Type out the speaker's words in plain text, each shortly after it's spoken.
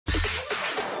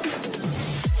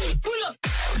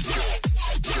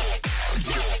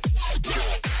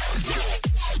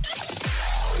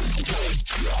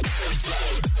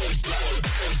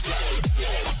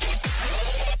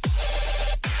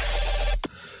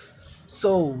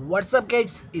So WhatsApp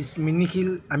guides, it's me নিখিল।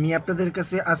 আমি আপনাদের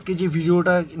কাছে আজকে যে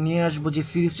ভিডিওটা নিয়ে আসবো, যে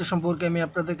সিরিজটা সম্পর্কে আমি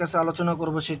আপনাদের কাছে আলোচনা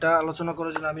করব, সেটা আলোচনা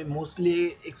করার জন্য আমি মোস্টলি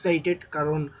এক্সাইটেড।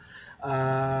 কারণ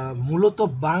মূলত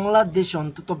বাংলাদেশে,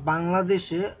 অন্তত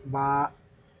বাংলাদেশে বা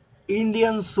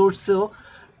ইন্ডিয়ান সোর্সেও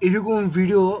এরকম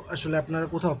ভিডিও আসলে আপনারা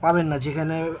কোথাও পাবেন না,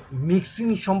 যেখানে মিক্সিং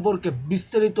সম্পর্কে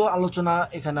বিস্তারিত আলোচনা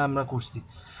এখানে আমরা করছি।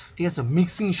 ঠিক আছে,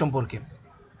 মিক্সিং সম্পর্কে।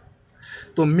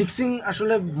 তো মিক্সিং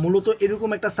আসলে মূলত এরকম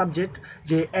একটা সাবজেক্ট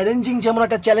যে অ্যারেঞ্জিং যেমন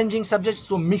একটা চ্যালেঞ্জিং সাবজেক্ট,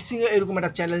 সো মিক্সিংও এরকম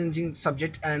একটা চ্যালেঞ্জিং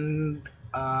সাবজেক্ট। অ্যান্ড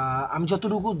আমি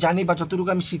যতটুকু জানি বা যতটুকু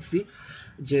আমি শিখছি,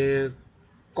 যে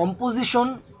কম্পোজিশন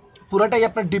পুরাটাই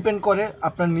আপনার ডিপেন্ড করে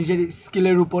আপনার নিজের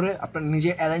স্কিলের উপরে, আপনার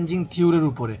নিজের অ্যারেঞ্জিং থিওরির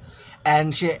উপরে। অ্যান্ড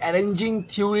সে অ্যারেঞ্জিং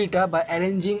থিওরিটা বা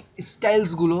অ্যারেঞ্জিং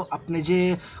স্টাইলসগুলো আপনি যে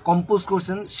কম্পোজ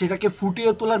করছেন সেটাকে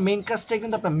ফুটিয়ে তোলার মেইন কাজটাই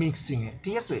কিন্তু আপনার মিক্সিংয়ে।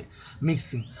 ঠিক আছে,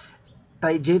 মিক্সিং।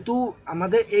 তাই যেহেতু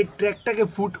আমাদের এই ট্র্যাকটাকে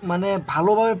মানে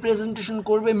ভালোভাবে প্রেজেন্টেশন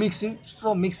করবে মিক্সিং, সো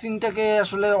মিক্সিংটাকে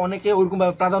আসলে অনেকে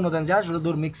ওরকমভাবে প্রাধান্য দেন যে আসলে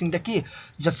ধর মিক্সিংটা কি,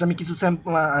 জাস্ট আমি কিছু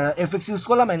এফেক্টস ইউজ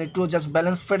করলাম অ্যান্ড একটু জাস্ট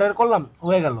ব্যালেন্স ফেডার করলাম,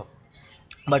 হয়ে গেল।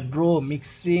 বাট ব্রো,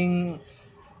 মিক্সিং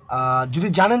যদি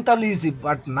জানেন তাহলে ইজি,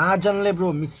 বাট না জানলে ব্রো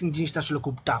মিক্সিং জিনিসটা আসলে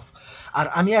খুব টাফ। আর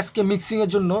আমি আজকে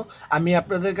মিক্সিংয়ের জন্য আমি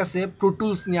আপনাদের কাছে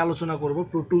প্রোটুলস নিয়ে আলোচনা করব।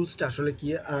 প্রোটুলসটা আসলে কি?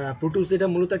 প্রোটুলস এটা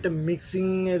মূলত একটা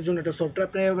মিক্সিংয়ের জন্য একটা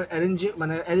সফটওয়্যার। আপনি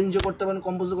অ্যারেঞ্জও করতে পারেন,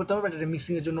 কম্পোজও করতে পারেন, বাট এটা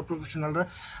মিক্সিংয়ের জন্য প্রফেশনালরা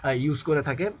ইউজ করে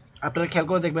থাকে। আপনারা খেয়াল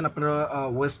করে দেখবেন, আপনারা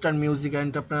ওয়েস্টার্ন মিউজিক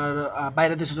অ্যান্ড আপনার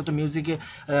বাইরের দেশে যত মিউজিকে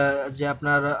যে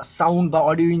আপনার সাউন্ড বা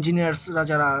অডিও ইঞ্জিনিয়ার্সরা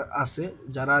যারা আছে,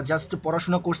 যারা জাস্ট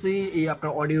পড়াশোনা করছেই এই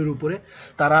আপনার অডিওর উপরে,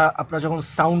 তারা আপনার যখন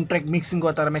সাউন্ড ট্র্যাক মিক্সিং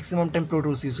করে তারা ম্যাক্সিমাম টাইম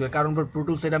প্রোটুলস ইউজ করে। কারণ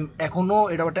প্রোটুলস এটা এখনও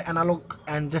এটা একটা অ্যানালগ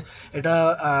অ্যান্ড এটা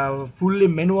ফুললি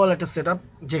ম্যানুয়াল একটা সেট আপ,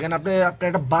 যেখানে আপনার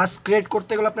একটা বাস ক্রিয়েট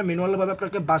করতে গেলে আপনার ম্যানুয়ালভাবে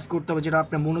আপনাকে বাস করতে হবে, যেটা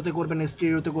আপনি মোনোতে করবেন,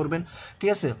 স্টেরিওতে করবেন।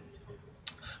 ঠিক আছে,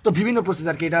 তো বিভিন্ন প্রসেস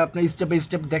আর কি, এটা আপনি স্টেপ বাই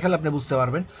স্টেপ দেখালে আপনি বুঝতে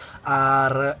পারবেন।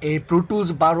 আর এই প্রোটুলস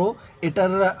 12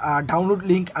 এটার ডাউনলোড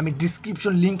লিঙ্ক আমি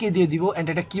ডিসক্রিপশন লিঙ্কে দিয়ে দিব। অ্যান্ড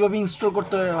এটা কীভাবে ইনস্টল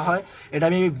করতে হয় এটা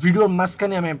আমি ভিডিওর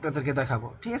মাঝখানে আমি আপনাদেরকে দেখাবো।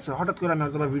 ঠিক আছে, হঠাৎ করে আমি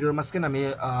হয়তো ভিডিওর মাঝখানে আমি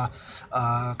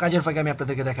কাজের ফাঁকে আমি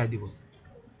আপনাদেরকে দেখাই দিব।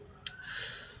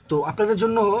 তো আপনাদের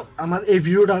জন্য আমার এই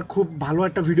ভিডিওটা খুব ভালো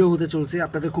একটা ভিডিও হতে চলছে,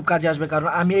 আপনাদের খুব কাজে আসবে। কারণ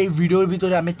আমি এই ভিডিওর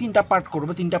ভিতরে আমি 3টা পার্ট করব,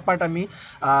 3টা পার্ট আমি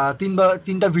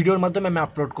 3টা ভিডিওর মাধ্যমে আমি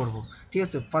আপলোড করব। ঠিক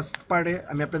আছে, ফার্স্ট পার্টে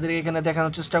আমি আপনাদের এখানে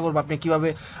দেখানোর চেষ্টা করবো আপনি কীভাবে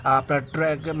আপনার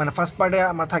ট্র্যাক, মানে ফার্স্ট পার্টে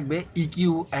আমার থাকবে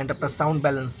ইকিউ অ্যান্ড আপনার সাউন্ড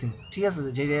ব্যালেন্সিং। ঠিক আছে,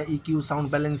 যে ইকিউ সাউন্ড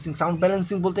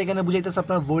ব্যালেন্সিং বলতে এখানে বুঝাইতেছে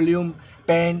আপনার ভলিউম,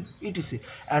 প্যান, ইটিসি।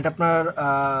 অ্যান্ড আপনার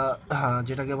হ্যাঁ,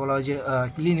 যেটাকে বলা হয় যে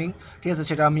ক্লিনিং। ঠিক আছে,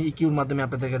 সেটা আমি ইকিউর মাধ্যমে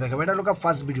আপনাদেরকে দেখাবো। এটা হলো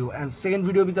ফার্স্ট ভিডিও। অ্যান্ড সেকেন্ড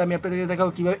ভিডিওর ভিতরে আমি আপনাদেরকে দেখাবো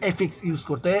কীভাবে এফেক্টস ইউজ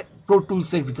করতে প্রো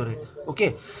টুলসের ভিতরে। ওকে,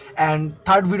 অ্যান্ড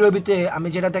থার্ড ভিডিওর ভিতরে আমি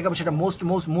যেটা দেখাবো সেটা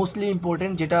মোস্টলি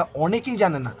ইম্পর্টেন্ট, যেটা অনেকেই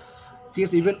জানে না। ঠিক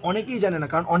আছে, ইভেন অনেকেই জানে না,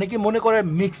 কারণ অনেকেই মনে করে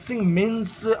মিক্সিং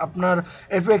মিনস আপনার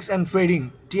এফেক্টস অ্যান্ড ফেডিং।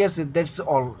 ঠিক আছে, that's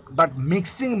all. But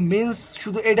mixing means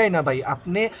শুধু এটাই না ভাই।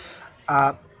 আপনি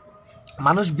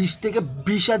মানুষ 20 থেকে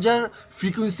 20,000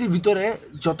 ফ্রিকুয়েন্সির ভিতরে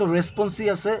যত রেসপন্সই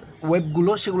আছে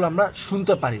ওয়েবগুলো, সেগুলো আমরা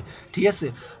শুনতে পারি। ঠিক আছে,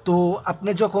 তো আপনি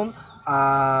যখন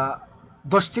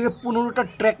 10 থেকে 15টা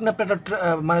ট্র্যাক না আপনি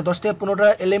মানে 10 থেকে 15টা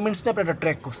এলিমেন্টস নিয়ে আপনি একটা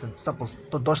ট্র্যাক করছেন সাপোজ,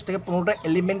 তো 10 থেকে 15টা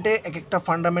এলিমেন্টে এক একটা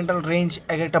ফান্ডামেন্টাল রেঞ্জ,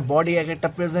 এক একটা বডি, এক একটা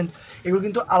প্রেজেন্ট, এগুলো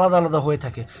কিন্তু আলাদা আলাদা হয়ে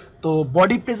থাকে। তো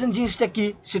বডি প্রেজেন্ট জিনিসটা কি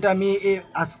সেটা আমি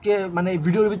আজকে মানে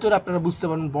ভিডিওর ভিতরে আপনারা বুঝতে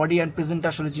পারবেন বডি অ্যান্ড প্রেজেন্ট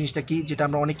আসলে জিনিসটা কি, যেটা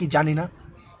আমরা অনেকেই জানি না।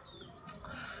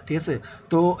 ঠিক আছে,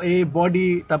 তো এই বডি,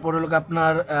 তারপরে হলো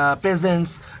আপনার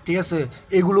প্রেজেন্টস, ঠিক আছে,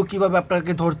 এগুলো কিভাবে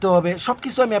আপনাকে ধরতে হবে সব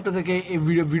কিছু আমি আপনাদেরকে এই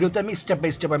ভিডিওতে আমি স্টেপ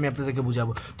বাই স্টেপ আমি আপনাদেরকে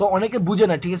বুঝাবো। তো অনেকে বুঝে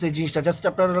না, ঠিক আছে, এই জিনিসটা জাস্ট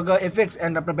আপনার এফেক্টস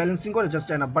অ্যান্ড আপনার ব্যালেন্সিং করে জাস্ট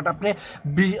এনাফ। বাট আপনি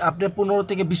 15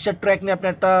 থেকে 20টা ট্র্যাক নিয়ে আপনি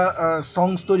একটা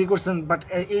সংস তৈরি করছেন, বাট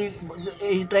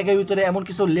এই ট্র্যাকের ভিতরে এমন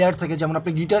কিছু লেয়ার থাকে, যেমন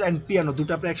আপনি গিটার অ্যান্ড পিয়ানো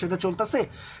দুটো আপনি একসাথে চলতেছে।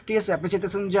 ঠিক আছে, আপনি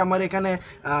চাইতেছেন যে আমার এখানে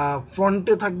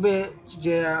ফ্রন্টে থাকবে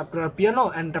যে আপনার পিয়ানো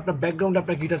অ্যান্ড আপনার ব্যাকগ্রাউন্ডে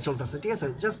আপনার গিটার চলতেছে। ঠিক আছে,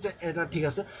 জাস্ট এটা ঠিক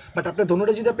আছে। বাট আপনার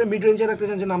দোনোটা যদি আপনি মিড রেঞ্জে রাখতে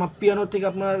চান, যে আমার পিয়ানোর থেকে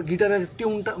আপনার গিটারের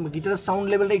টিউনটা, গিটারের সাউন্ড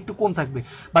লেভেলটা একটু কম থাকবে,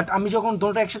 বাট আমি যখন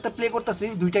দোনোটা একসাথে প্লে করতেছি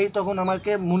দুইটাই, তখন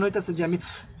আমাকে মনে হইতেছে যে আমি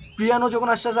পিয়ানো যখন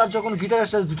আসতেছে আর যখন গিটার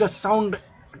আসতেছে, দুইটা সাউন্ড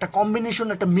একটা কম্বিনেশন,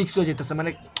 একটা মিক্স হয়ে যেতেছে।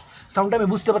 মানে সাউন্ডটা আমি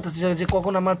বুঝতে পারতেছি যে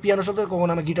কখন আমার পিয়ানো চলতে, কখন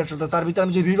আমার গিটার চলতে। তার ভিতরে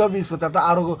আমি যে রিভার্ব ইউজ করতে, তা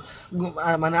আরও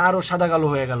মানে আরও সাদা কালো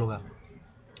হয়ে গেল।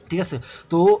 ঠিক আছে,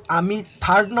 তো আমি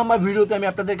থার্ড নাম্বার ভিডিওতে আমি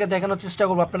আপনাদেরকে দেখানোর চেষ্টা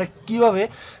করবো আপনারা কীভাবে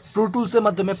প্রো টুলসের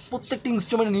মাধ্যমে প্রত্যেকটা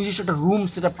ইনস্ট্রুমেন্টের নিজস্ব একটা রুম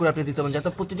সেট আপ করে আপনি দিতে পারেন, যাতে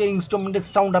প্রতিটা ইনস্ট্রুমেন্টের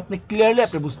সাউন্ড আপনি ক্লিয়ারলি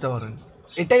আপনি বুঝতে পারেন।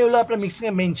 এটাই হলো আপনার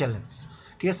মিক্সিংয়ের মেইন চ্যালেঞ্জ।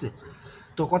 ঠিক আছে,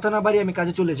 তো কথা না বাড়িয়ে আমি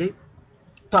কাজে চলে যাই।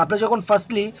 তো আপনি যখন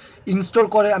ফার্স্টলি ইনস্টল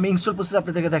করে, আমি ইনস্টল প্রসেস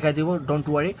আপনাদেরকে দেখাই দেবো, ডোন্ট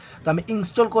ওয়ারি। তো আমি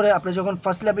ইনস্টল করে আপনি যখন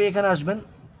ফার্স্টলি আপনি এখানে আসবেন,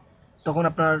 তখন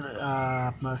আপনার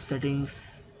আপনার সেটিংস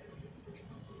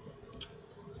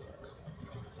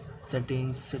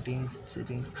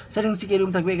ঠিক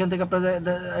এরকম থাকবে। এখান থেকে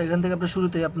আপনার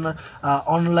শুরুতে আপনার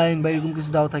অনলাইন বা এরকম কিছু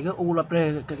দেওয়া থাকে, ওগুলো আপনি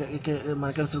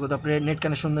মানে ক্যান্সেল করতে, আপনি নেট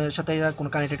কানেকশনের সাথে কোনো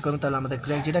কানেক্টেড করবেন, তাহলে আমাদের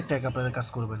ক্র্যাক আপনাদের কাজ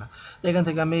করবে না। তো এখান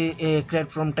থেকে আমি ক্রিয়েট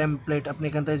ফ্রম টেমপ্লেট, আপনি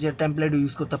এখান থেকে যে টেমপ্লেট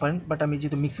ইউজ করতে পারেন, বাট আমি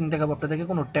যেহেতু মিক্সিং দেখাবো আপনাদেরকে,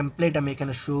 কোনো টেমপ্লেট আমি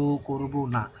এখানে শো করব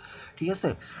না, ঠিক আছে।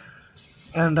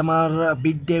 অ্যান্ড আমার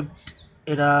বিট ডেপথ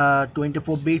এটা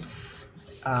 24 বিটস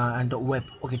অ্যান্ড ওয়েব,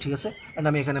 ওকে ঠিক আছে। অ্যান্ড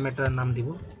আমি এখানে একটা নাম দিব,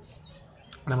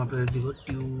 নাম আপনাদের দিব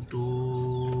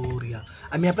টিউটোরিয়াল।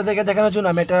 আমি আপনাদেরকে দেখানোর জন্য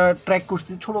আমি একটা ট্র্যাক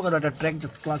করছি, ছোটোখাটো একটা ট্র্যাক,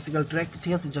 জাস্ট ক্লাসিক্যাল ট্র্যাক,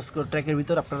 ঠিক আছে। জাস্ট ট্র্যাকের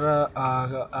ভিতর আপনারা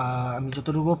আমি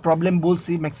যতটুকু প্রবলেম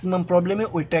বলছি ম্যাক্সিমাম প্রবলেমে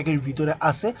ওই ট্র্যাকের ভিতরে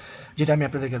আছে, যেটা আমি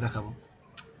আপনাদেরকে দেখাবো।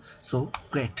 So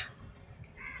great.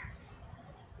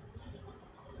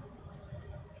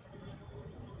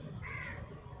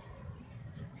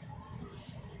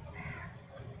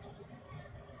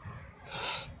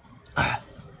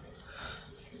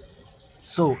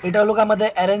 সো এটা হলো আমাদের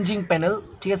অ্যারেঞ্জিং প্যানেল,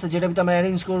 ঠিক আছে, যেটা ভিতরে আমরা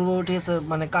অ্যারেঞ্জ করবো, ঠিক আছে,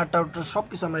 মানে কাট আউট সব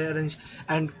কিছু আমরা অ্যারেঞ্জ।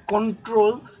 অ্যান্ড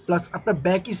কন্ট্রোল প্লাস আপনার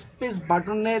ব্যাক স্পেস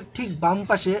বাটনের ঠিক বাম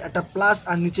পাশে একটা প্লাস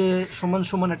আর নিচে সমান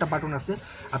সমান একটা বাটন আছে,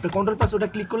 আপনি কন্ট্রোল প্লাস ওটা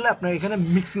ক্লিক করলে আপনার এখানে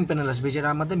মিক্সিং প্যানেল আসবে, যেটা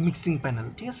আমাদের মিক্সিং প্যানেল,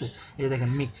 ঠিক আছে। এই দেখেন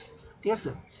মিক্স, ঠিক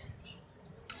আছে।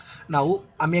 নাও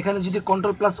আমি এখানে যদি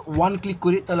কন্ট্রোল প্লাস 1 ক্লিক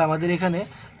করি, তাহলে আমাদের এখানে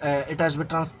এটা আসবে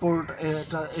ট্রান্সপোর্ট,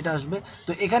 এটা আসবে।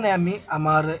 তো এখানে আমি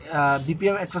আমার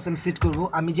বিপিএম অ্যাট ফার্স্ট আমি সেট করবো,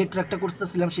 আমি যে ট্র্যাকটা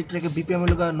করতেছিলাম সেই ট্র্যাকে বিপিএম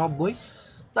হলো 90,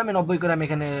 তো আমি 90 করে আমি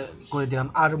এখানে করে দিলাম।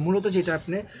 আর মূলত যেটা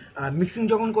আপনি মিক্সিং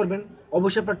যখন করবেন,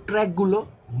 অবশ্যই আপনার ট্র্যাকগুলো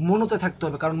মনোতে থাকতে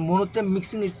হবে, কারণ মনোতে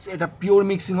মিক্সিং এটা পিওর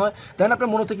মিক্সিং হয়, দেন আপনার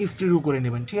মনো থেকে স্টিরিও করে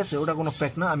নেবেন, ঠিক আছে। ওটা কোনো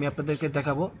ফ্যাক্ট না, আমি আপনাদেরকে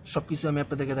দেখাবো, সব কিছু আমি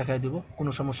আপনাদেরকে দেখাই দেবো, কোনো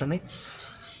সমস্যা নেই।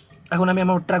 এখন আমি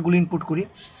আমার ট্র্যাকগুলো ইনপুট করি,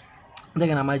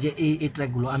 দেখেন আমার যে এই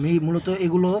ট্র্যাকগুলো আমি মূলত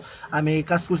এগুলো আমি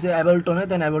কাজ করছি অ্যাবেলটনে,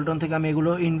 দেন অ্যাবেলটন থেকে আমি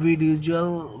এগুলো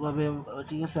ইন্ডিভিজুয়ালভাবে,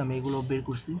 ঠিক আছে, আমি এগুলো বের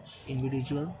করছি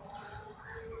ইন্ডিভিজুয়াল,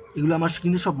 এগুলো আমার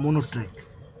কিন্তু সব মোনো ট্র্যাক,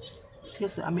 ঠিক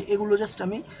আছে। আমি এগুলো জাস্ট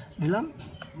আমি নিলাম,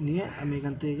 নিয়ে আমি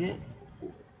এখান থেকে,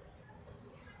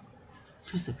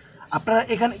 ঠিক আছে, আপনারা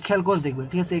এখানে খেয়াল করে দেখবেন,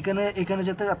 ঠিক আছে, এখানে এখানে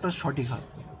যাতে আপনার সঠিক হয়।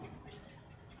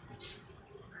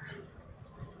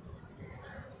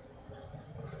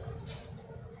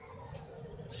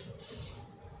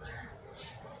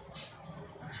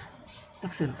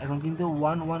 দেখছেন এখন কিন্তু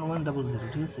 11100,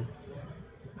 ঠিক আছে।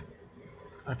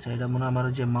 আচ্ছা এটা মনে হয় আমার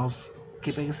যে মাউস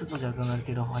কেঁপে গেছে, তো যার কারণে আর কি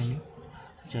এটা হয়নি।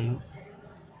 যাই হোক,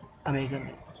 আমি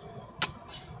এখানে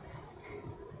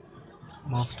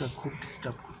মাউসটা খুব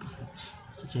ডিস্টার্ব করতেছে,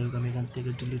 তো যাই হোক আমি এখান থেকে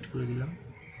ডিলিট করে দিলাম।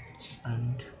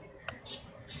 অ্যান্ড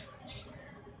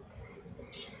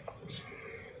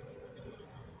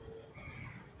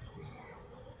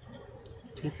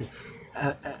ঠিক আছে,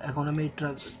 এখন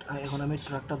আমি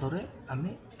ট্রাকটা ধরে আমি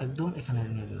একদম এখানে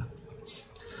নিয়ে নিলাম।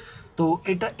 তো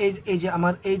এটা এই যে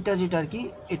আমার এইটা যেটা আর কি,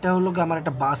 এটা হলো আমার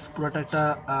একটা বাস, পুরোটা একটা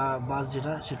বাস,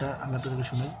 যেটা সেটা আমি আপনাদেরকে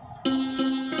শুনাই।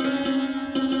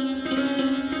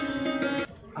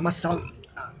 আমার সাউন্ড,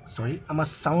 আমার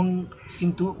সাউন্ড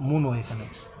কিন্তু মনো এখানে,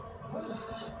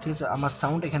 ঠিক আছে, আমার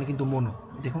সাউন্ড এখানে কিন্তু মনো।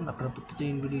 দেখুন আপনারা প্রত্যেকটা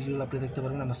ইন্ডিভিজুয়াল আপনি দেখতে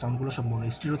পারবেন আমার সাউন্ডগুলো সব মনো।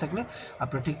 স্টিরিও থাকলে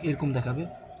আপনার ঠিক এরকম দেখাবে।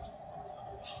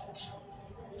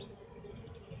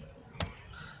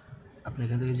 আপনি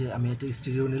এখান থেকে যে আমি একটা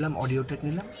স্টিরিও নিলাম, অডিও ট্র্যাক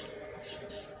নিলাম,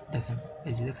 দেখেন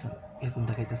এই যে দেখছেন এরকম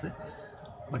দেখাইতেছে,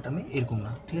 বাট আমি এরকম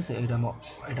না, ঠিক আছে।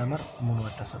 এটা আমার মনো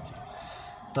একটা সাবজেক্ট।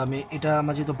 তো আমি এটা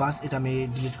আমার যেহেতু বাস, এটা আমি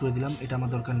ডিলিট করে দিলাম, এটা আমার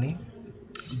দরকার নেই।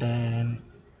 দেন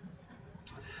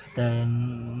দেন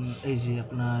এই যে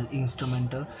আপনার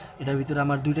ইনস্ট্রুমেন্টাল, এটার ভিতরে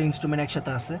আমার দুইটা ইনস্ট্রুমেন্ট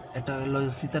একসাথে আছে, একটা হলো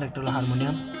সিতার, একটা হলো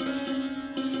হারমোনিয়াম।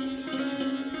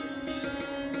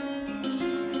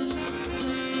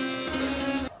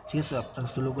 ঠিক আছে, আপনার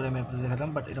স্লো করে আমি আপনাদের দেখালাম,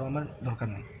 বাট এটাও আমার দরকার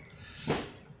নেই।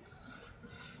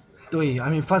 তো এই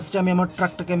আমি ফার্স্টে আমি আমার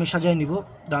ট্র্যাকটাকে আমি সাজিয়ে নিব।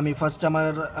 তো আমি ফার্স্টে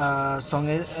আমার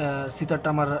সঙের সিতারটা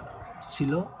আমার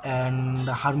ছিল, অ্যান্ড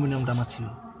হারমোনিয়ামটা আমার ছিল।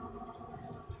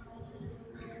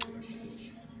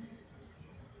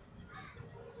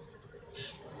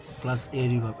 প্লাস এ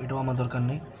রিভার্ব, এটাও আমার দরকার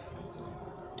নেই,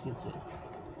 ঠিক আছে।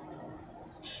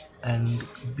 অ্যান্ড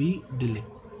বি ডিলে,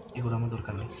 এগুলো আমার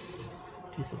দরকার নেই,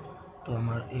 ঠিক আছে। তো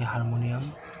আমার এই হারমোনিয়াম,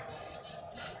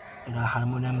 এটা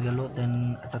হারমোনিয়াম গেল, দেন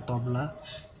একটা তবলা,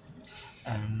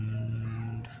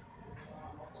 অ্যান্ড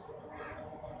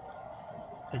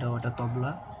এটাও একটা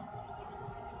তবলা।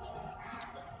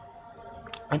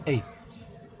 অ্যান্ড এই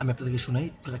আমি আপনাদেরকে শোনাই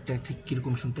ট্র্যাকটা ঠিক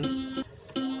কীরকম শুনতে।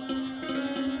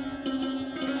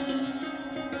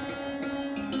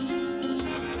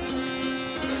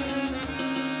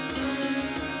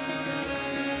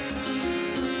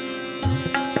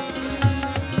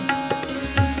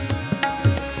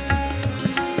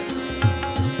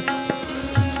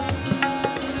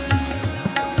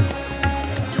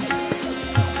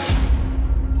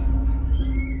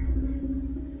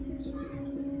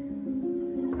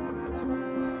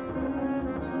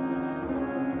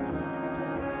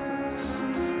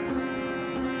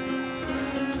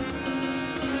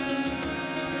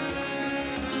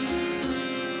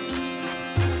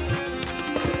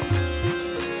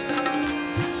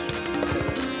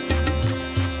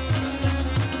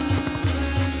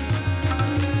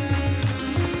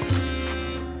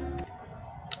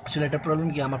 আসলে একটা প্রবলেম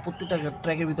কি, আমার প্রত্যেকটা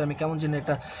ট্র্যাকের ভিতরে আমি কেমন যেন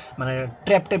একটা মানে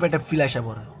ট্র্যাপ টাইপ একটা ফিল আসা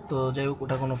পড়ে। তো যাই হোক,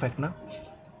 ওটা কোনো ফ্যাক্ট না।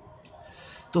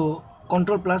 তো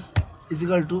কন্ট্রোল প্লাস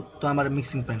ইজিক্যাল টু তো আমার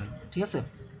মিক্সিং প্যানেল, ঠিক আছে।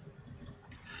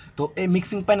 তো এই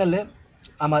মিক্সিং প্যানেলে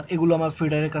আমার এগুলো আমার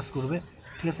ফিডারে কাজ করবে,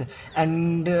 ঠিক আছে।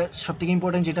 অ্যান্ড সবথেকে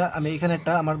ইম্পর্টেন্ট যেটা, আমি এখানে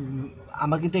একটা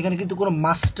আমার কিন্তু এখানে কিন্তু কোনো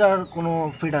মাস্টার কোনো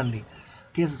ফিডার নেই,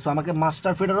 ঠিক আছে। সো আমাকে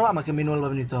মাস্টার ফিডারও আমাকে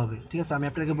ম্যানুয়ালভাবে নিতে হবে, ঠিক আছে। আমি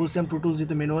আপনাকে বলছিলাম প্রো টুলস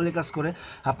যেহেতু ম্যানুয়ালি কাজ করে,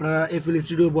 আপনারা এফএল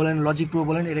স্টুডিও বলেন, লজিক প্রো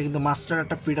বলেন, এটা কিন্তু মাস্টার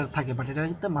একটা ফিডার থাকে, বাট এটা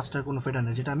কিন্তু মাস্টার কোনো ফিডার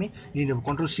নেই, যেটা আমি নিয়ে নেবো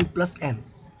কন্ট্রোল শিফট প্লাস এন।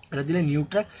 এটা দিলে নিউ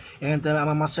ট্র্যাক, এখান থেকে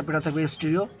আমার মাস্টার ফিডার থাকবে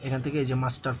স্টুডিও, এখান থেকে এই যে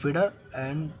মাস্টার ফিডার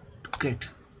অ্যান্ড ক্রিয়েট,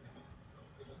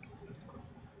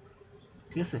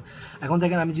 ঠিক আছে। এখন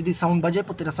দেখেন আমি যদি সাউন্ড বাজাই,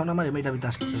 প্রত্যেকটা সাউন্ড আমার এটার ভিতরে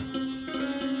আসতেছে।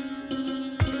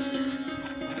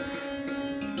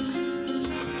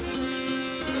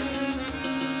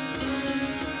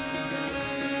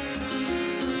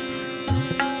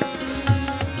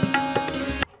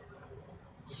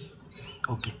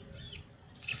 ওকে,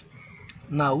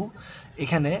 নাও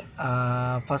এখানে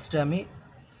ফার্স্টে আমি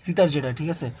সিতার যেটা, ঠিক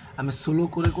আছে, আমি সোলো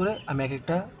করে করে আমি এক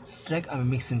একটা ট্র্যাক আমি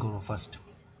মিক্সিং করবো ফার্স্ট।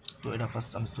 তো এটা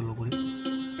ফার্স্ট আমি সোলো করি,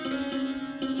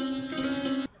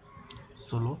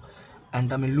 সোলো অ্যান্ড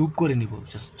আমি লুপ করে নিব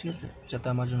জাস্ট, ঠিক আছে, যাতে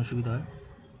আমার জন্য সুবিধা হয়।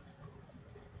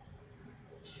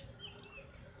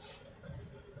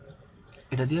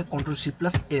 এটা দিয়ে কন্ট্রোল শিফট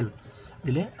প্লাস এল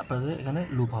দিলে আপনাদের এখানে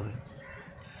লুপ হবে,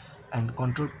 and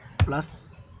control plus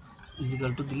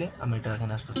is equal two দিলে আমি এটা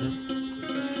এখানে আসতেছে।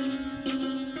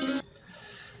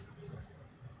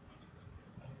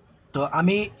 তো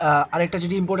আমি আরেকটা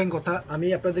যেটি ইম্পর্টেন্ট কথা, আমি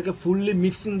আপনাদেরকে ফুললি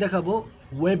মিক্সিং দেখাবো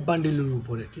ওয়েব বান্ডেলের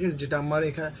উপরে, ঠিক আছে, যেটা আমার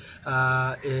এখানে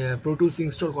প্রো টুলস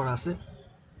ইনস্টল করা আছে।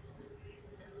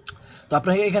 তো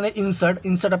আপনাকে এখানে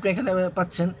ইনসার্ট আপনি এখানে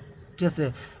পাচ্ছেন, ঠিক আছে।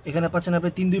 এখানে পাচ্ছেন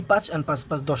আপনি 3 2 5 and 5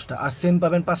 5 10টা, আর সেন্ট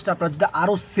পাবেন 5টা। আপনার যদি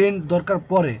আরও সেন্ট দরকার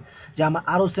পড়ে, যে আমার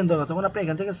আরও সেন্ট দরকার, তখন আপনি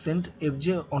এখান থেকে সেন্ট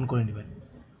এফজে অন করে নেবেন,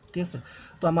 ঠিক আছে।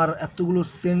 তো আমার এতগুলো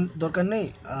সেন্ট দরকার নেই,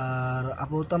 আর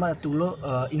আপাতত আমার এতগুলো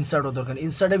ইনসার্টও দরকার নেই।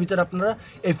 ইনসার্টের ভিতরে আপনারা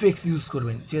এফএক্স ইউজ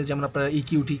করবেন, ঠিক আছে, যেমন আপনারা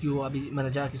ইকিউ টিকিউ মানে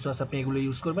যা কিছু আছে আপনি এগুলো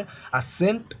ইউজ করবেন। আর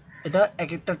সেন্ট এটা এক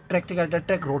একটা ট্র্যাক থেকে একটা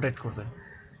ট্র্যাক রোটেট করবেন।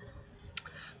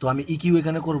 তো আমি ইকিউ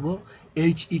এখানে করব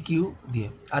এইচ ইকিউ দিয়ে।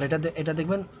 আর এটা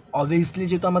দেখবেন অবভিয়াসলি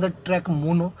যেহেতু আমাদের ট্র্যাক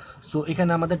মোনো, সো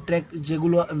এখানে আমাদের ট্র্যাক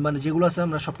যেগুলো মানে যেগুলো আছে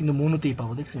আমরা সব কিন্তু মোনোতেই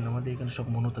পাবো, দেখছেন আমাদের এখানে সব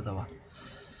মোনোতে দেওয়া।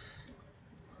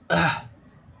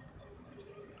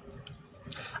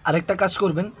 আরেকটা কাজ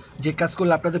করবেন, যে কাজ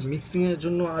করলে আপনাদের মিক্সিংয়ের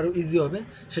জন্য আরও ইজি হবে,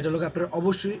 সেটা হলো আপনারা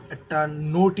অবশ্যই একটা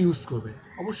নোট ইউজ করবেন,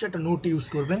 অবশ্যই একটা নোট ইউজ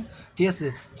করবেন, ঠিক আছে।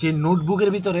 যে নোটবুকের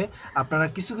ভিতরে আপনারা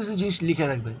কিছু কিছু জিনিস লিখে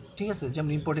রাখবেন, ঠিক আছে,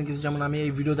 যেমন ইম্পর্টেন্ট কিছু, যেমন আমি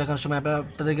এই ভিডিও দেখার সময়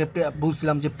আপনাদেরকে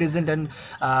বলছিলাম যে প্রেজেন্ট অ্যান্ড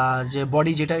যে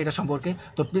বডি যেটা, এটা সম্পর্কে।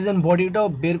 তো প্রেজেন্ট বডিটাও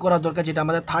বের করা দরকার, যেটা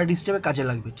আমাদের থার্ড স্টেপে কাজে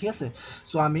লাগবে, ঠিক আছে।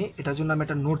 সো আমি এটার জন্য আমি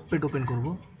একটা নোটপ্যাড ওপেন করব,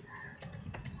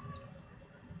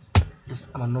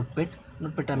 আমার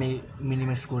নোটপ্যাডটা আমি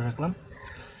মিনিমাইজ করে রাখলাম।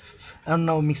 এখন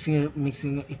নাও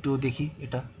মিক্সিং একটু দেখি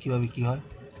এটা কিভাবে কি হয়।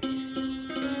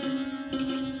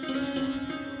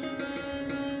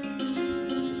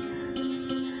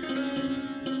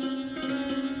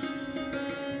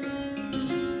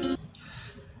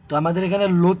 তো আমাদের এখানে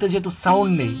লোতে যেহেতু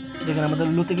সাউন্ড নেই, দেখেন আমাদের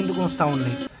লোতে কিন্তু কোনো সাউন্ড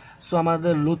নেই, সো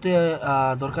আমাদের লোতে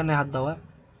দরকার নেই হাত দেওয়া।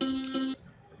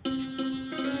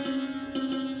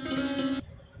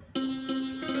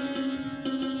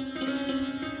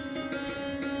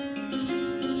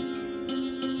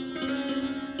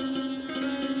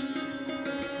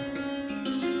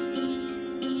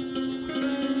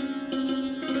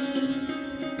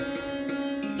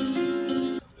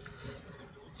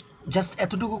 জাস্ট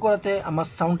এতটুকু করাতে আমার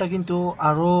সাউন্ডটা কিন্তু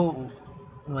আরও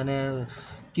মানে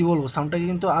কি বলবো, সাউন্ডটা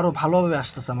কিন্তু আরও ভালোভাবে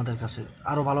আসতেছে আমাদের কাছে,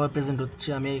 আরও ভালোভাবে প্রেজেন্ট হচ্ছে।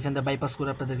 আমি এখান থেকে বাইপাস করে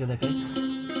আপনাদেরকে দেখাই,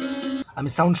 আমি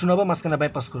সাউন্ড শোনাবো, মাঝখানে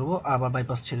বাইপাস করবো, আবার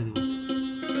বাইপাস ছেড়ে দেবো।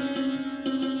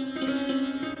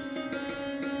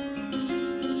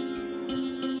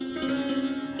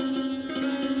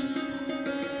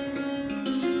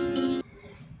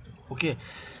 ওকে,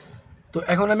 তো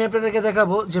এখন আমি আপনাদেরকে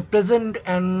দেখাবো যে প্রেজেন্ট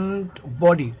অ্যান্ড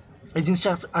বডি, এই জিনিসটা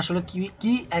আসলে কি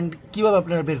কি অ্যান্ড কীভাবে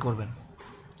আপনারা বের করবেন।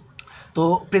 তো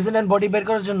প্রেজেন্ট অ্যান্ড বডি বের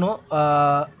করার জন্য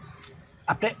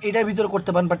আপনি এটার ভিতরে করতে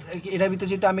পারেন, বাট এটার ভিতরে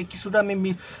যেহেতু আমি কিছুটা আমি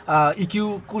ইকিউ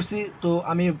করছি, তো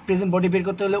আমি প্রেজেন্ট বডি বের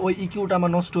করতে হলে ওই ইকিউটা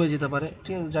আমার নষ্ট হয়ে যেতে পারে,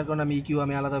 ঠিক আছে, যার কারণে আমি ইকিউ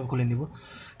আমি আলাদাভাবে খুলে নিব।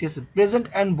 ঠিক আছে, প্রেজেন্ট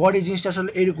অ্যান্ড বডি জিনিসটা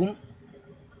আসলে এরকম,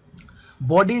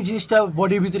 বডি জিনিসটা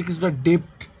বডির ভিতরে কিছুটা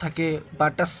ডেপথ থাকে বা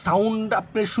একটা সাউন্ড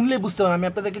আপনি শুনলে বুঝতে পারবেন, আমি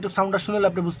আপনাদেরকে একটু সাউন্ডটা শুনলে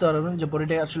আপনি বুঝতে পারবেন যে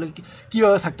বডিটা আসলে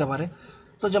কীভাবে থাকতে পারে।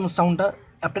 তো যেমন সাউন্ডটা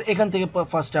আপনার এখান থেকে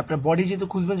ফার্স্টে আপনার বডি যেহেতু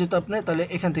খুঁজবেন, যেহেতু আপনি তাহলে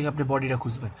এখান থেকে আপনি বডিটা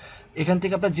খুঁজবেন, এখান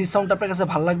থেকে আপনার যে সাউন্ডটা আপনার কাছে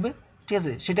ভালো লাগবে, ঠিক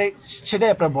আছে, সেটাই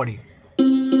সেটাই আপনার বডি।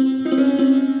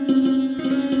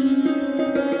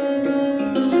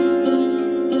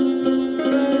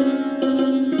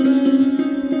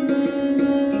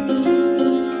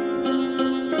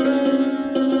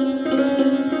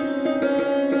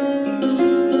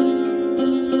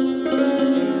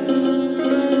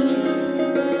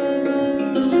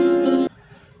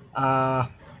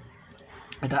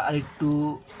 এটা আরেকটু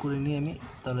করে নিই আমি,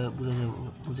 তাহলে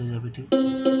বোঝা যাবে ঠিক।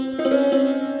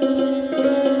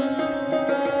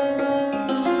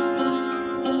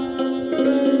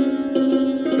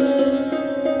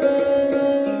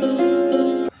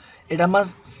 এটা আমার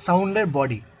সাউন্ডের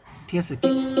বডি, ঠিক আছে। কি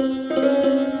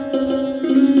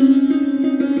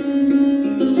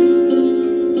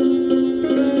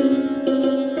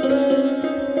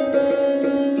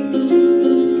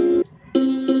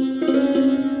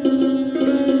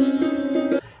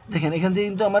দেখেন এখান থেকে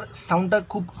কিন্তু আমার সাউন্ডটা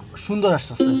খুব সুন্দর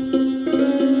আসতেছে,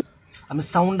 আমি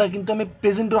সাউন্ডটা কিন্তু আমি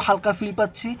প্রেজেন্টও হালকা ফিল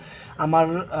পাচ্ছি, আমার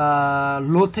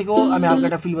লো থেকেও আমি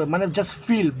হালকাটা ফিল পাচ্ছি, মানে জাস্ট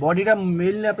ফিল, বডিটা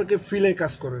মেইনলি আপনাকে ফিলের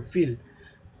কাজ করবে, ফিল।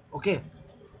 ওকে,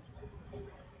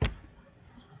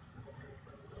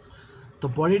 তো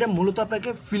বডিটা মূলত আপনাকে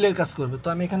ফিলের কাজ করবে। তো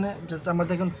আমি এখানে জাস্ট আমার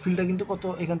দেখুন ফিলটা কিন্তু কত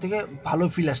এখান থেকে ভালো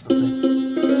ফিল আসতেছে।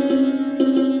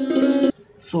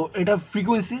 সো এটা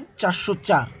ফ্রিকোয়েন্সি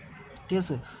 404, ঠিক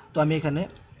আছে। তো আমি এখানে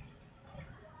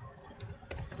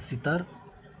সিতার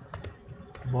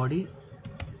বডি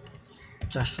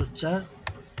 404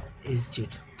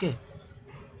 এইচজেড, ওকে।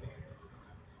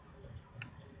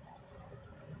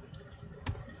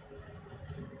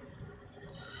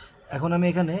 এখন আমি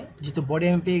এখানে যেহেতু বডি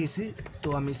আমি পেয়ে গেছি, তো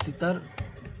আমি সিতার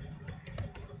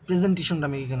প্রেজেন্টেশনটা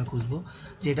আমি এখানে খুঁজবো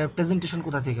যে এটার প্রেজেন্টেশন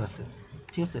কোথা থেকে আছে,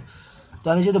 ঠিক আছে। তো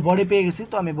আমি যেহেতু বডি পেয়ে গেছি,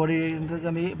 তো আমি বডি থেকে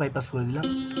আমি বাইপাস করে দিলাম।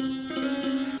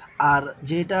 আর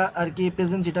যেটা আর কি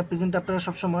প্রেজেন্ট, যেটা প্রেজেন্ট আপনারা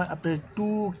সবসময় আপনার 2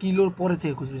 কিলোর পরে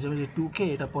থেকে খুঁজবেন, যেমন যে 2K,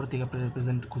 এটা পরে থেকে আপনারা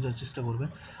প্রেজেন্ট খোঁজার চেষ্টা করবেন।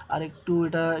 আর একটু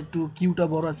এটা একটু কিউটা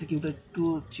বড় আছে, কিউটা একটু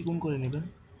চিকন করে নেবেন।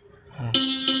 হ্যাঁ,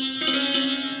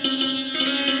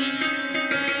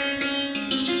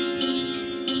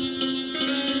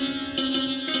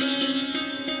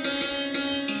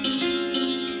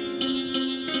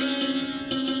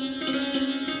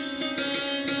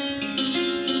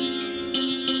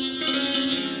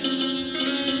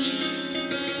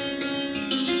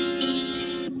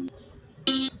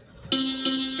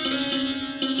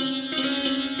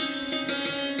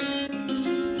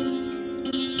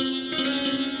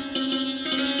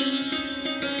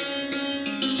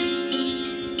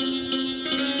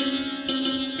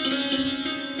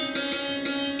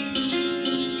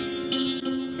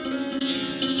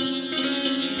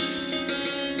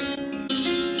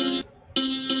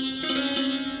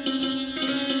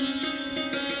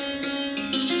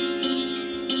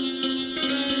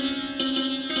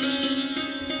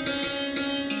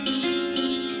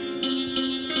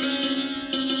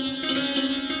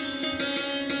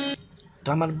 তো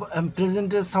আমার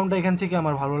প্রেজেন্টের সাউন্ডটা এখান থেকে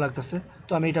আমার ভালো লাগতেছে,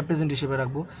 তো আমি এটা প্রেজেন্ট হিসেবে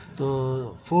রাখবো। তো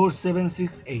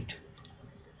 4768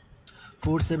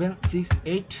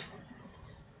 4768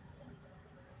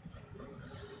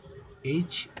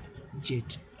 HZ।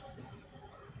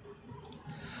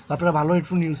 তো আপনারা ভালো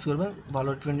হেডফোন ইউজ করবেন, ভালো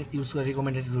হেডফোন ইউজ করা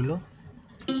রিকমেন্ডেড রইল।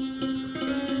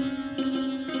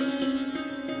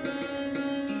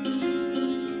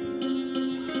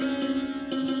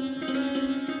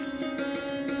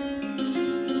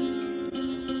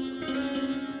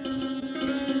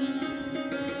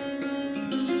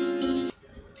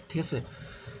 ঠিক আছে,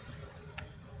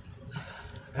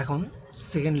 এখন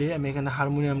সেকেন্ডলি আমি এখানে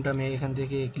হারমোনিয়ামটা আমি এখান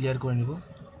থেকে ক্লিয়ার করে নিব।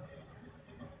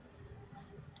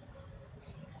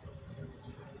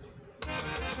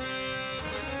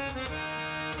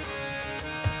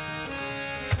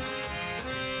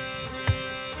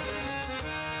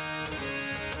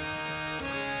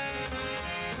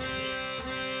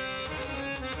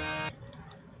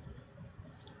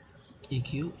 EQ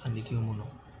and EQ mono।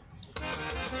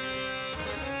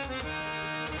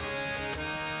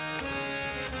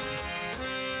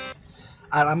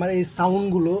 আর আমার এই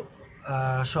সাউন্ডগুলো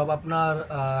সব আপনার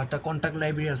একটা কন্টাক্ট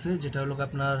লাইব্রেরি আছে যেটা হলো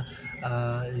আপনার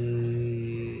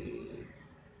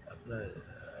আপনার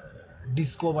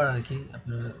ডিসকভার আর কি,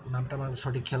 আপনার নামটা আমার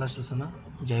সঠিক খেয়াল আসতেছে না,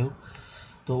 যাই হোক।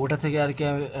 তো ওটা থেকে আর কি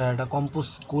এটা কম্পোজ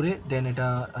করে দেন এটা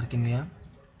আর কি নেওয়া,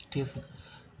 ঠিক আছে।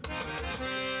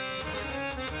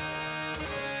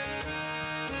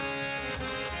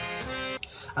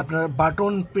 আপনার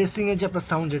বাটন প্রেসিং এর যে আপনার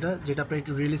সাউন্ড যেটা যেটা আপনার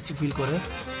একটু রিয়েলিস্টিক ফিল করে,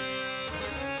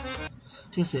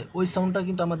 ঠিক আছে, ওই সাউন্ডটা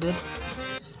কিন্তু আমাদের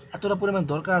এতটা পরিমাণ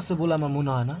দরকার আছে বলে আমার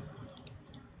মনে হয় না,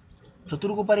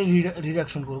 যতটুকু পারি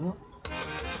রিডাকশন করব।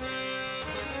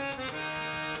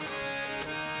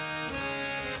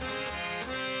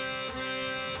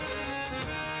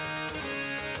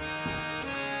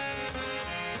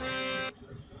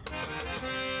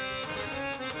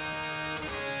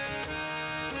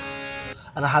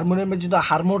 আর হারমোনিয়ামের যেটা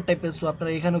হারমোর টাইপের, সো আপনার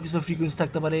এখানেও কিছু ফ্রিকোয়েন্সি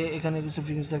থাকতে পারে, এখানে কিছু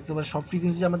ফ্রিকোয়েন্সি থাকতে পারে, সব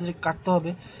ফ্রিকোয়েন্সি আমাদের কাটতে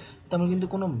হবে তেমন কিন্তু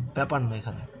কোনো ব্যাপার না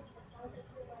এখানে।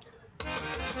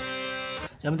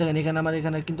 যেমন দেখেন এখানে আমার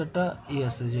এখানে কিন্তু একটা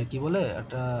আছে যে কি বলে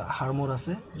একটা হারমোর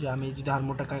আছে, যে আমি যদি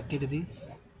হারমোরটা কেটে দিই,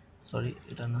 সরি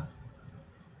এটা না,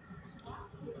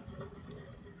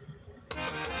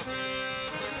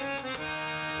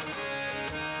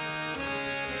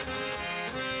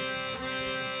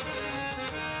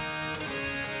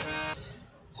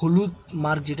 হলুদ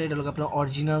মার্ক যেটা এটা হলো আপনার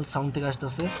অরিজিনাল সাউন্ড থেকে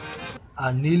আসতেছে,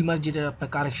 আর নীল মার্ক যেটা আপনার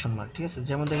কারেকশন মার্ক, ঠিক আছে।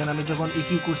 যেমন দেখেন আমি যখন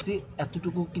ইকিউ করছি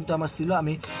এতটুকু কিন্তু আমার ছিল,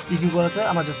 আমি ইকিউ করাতে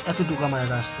আমার জাস্ট এতটুকু আমার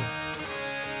এটা আসছে।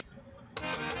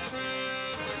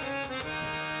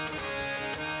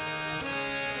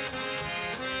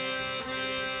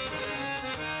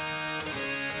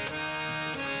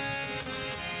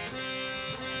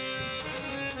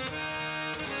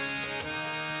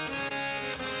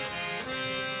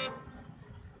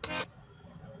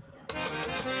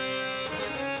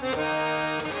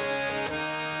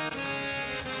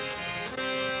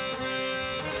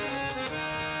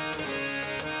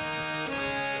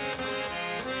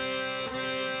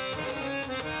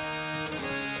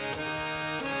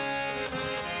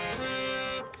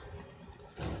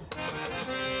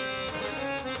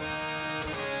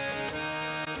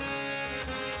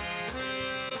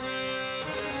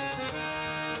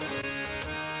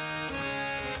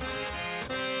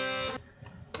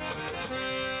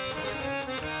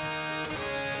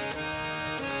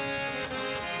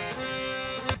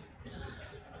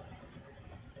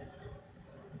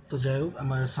 তো যাই হোক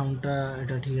আমার সাউন্ডটা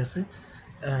এটা ঠিক আছে।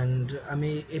 অ্যান্ড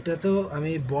আমি এটাতেও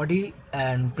আমি বডি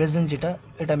অ্যান্ড প্রেজেন্ট যেটা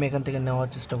এটা আমি এখান থেকে নেওয়ার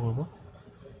চেষ্টা করব।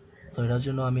 তো এটার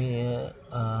জন্য আমি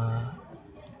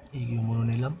এই মনে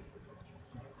নিলাম।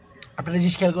 আপনারা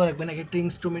জিনিস খেয়াল করে রাখবেন, এক একটা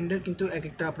ইনস্ট্রুমেন্টের কিন্তু এক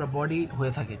একটা আপনার বডি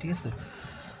হয়ে থাকে, ঠিক আছে,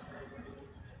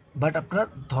 বাট আপনার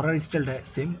ধরার স্টাইলটা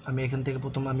সেম। আমি এখান থেকে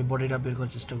প্রথমে আমি বডিটা বের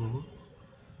করার চেষ্টা করব।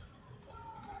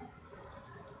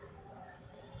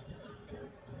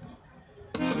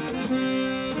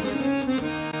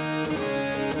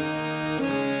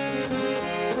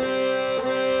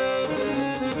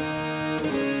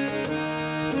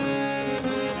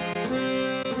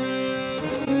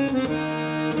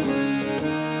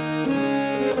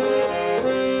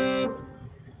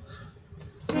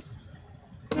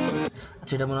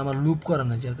 আচ্ছা, এটা মানে আমার লুপ করা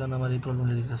না, যার কারণে আমার এই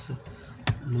প্রবলেমটা দিতেছে।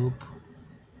 লুপ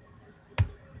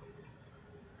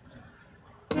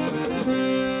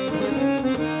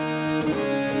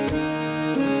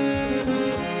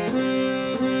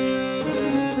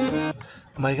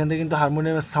আমার এখান থেকে কিন্তু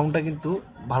হারমোনিয়ামের সাউন্ডটা কিন্তু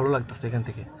ভালো লাগতেছে এখান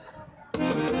থেকে।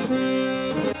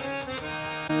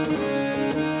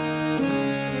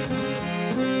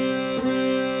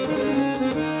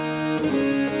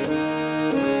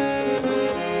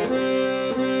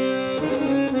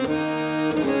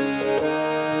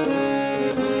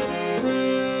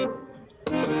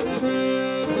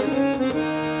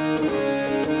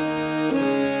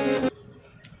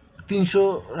 তিনশো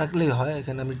রাখলেই হয়,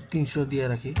 এখানে আমি 300 দিয়ে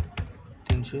রাখি,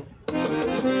 300।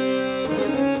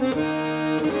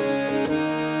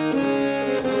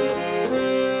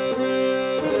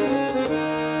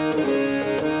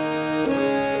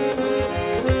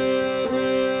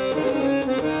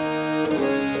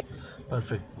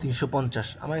 পারফেক্ট, 350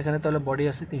 আমার এখানে তাহলে বডি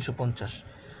আছে 350,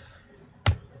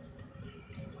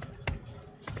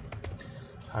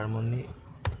 হারমোনি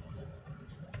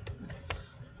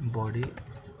বডি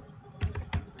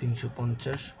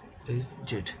 350 ইজ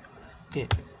জেড। ওকে,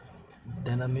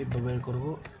 দেন আমি ব্যবহার করব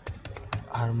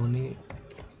হারমোনি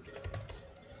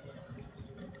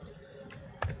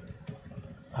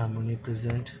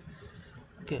প্রেজেন্ট।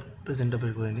 ওকে, প্রেজেন্টটা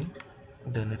বের করে নিই,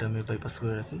 দেন এটা আমি বাইপাস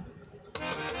করে রাখি।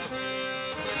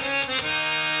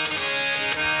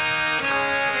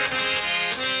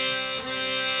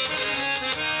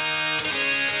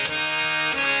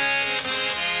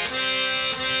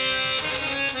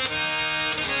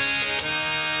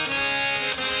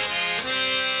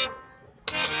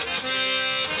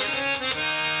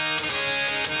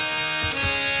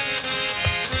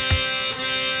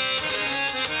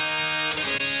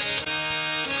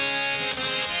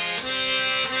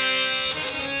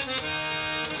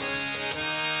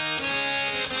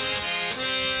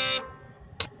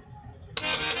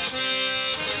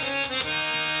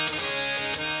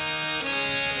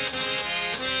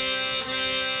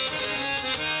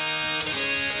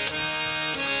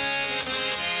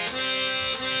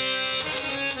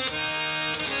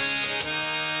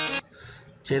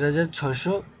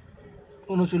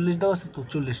 4639 দেওয়া আছে তো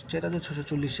 40,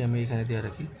 4640 আমি এখানে দিয়ে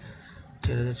রাখি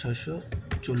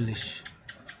 4640,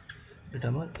 এটা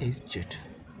আমার HZ।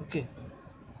 ওকে,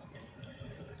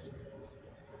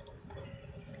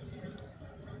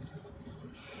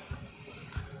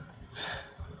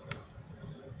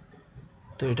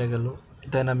 তো এটা গেল।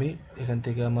 দেন আমি এখান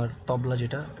থেকে আমার তবলা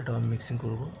যেটা, এটা আমি মিক্সিং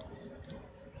করব।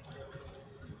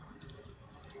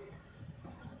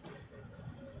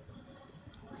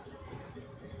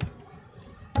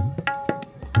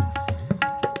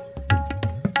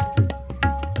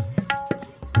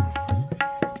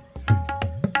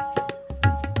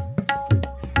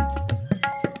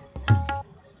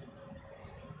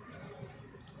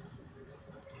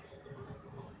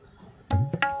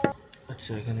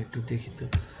 আচ্ছা, এখানে একটু দেখি তো,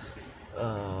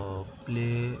 প্লে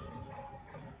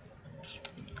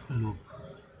লুপ।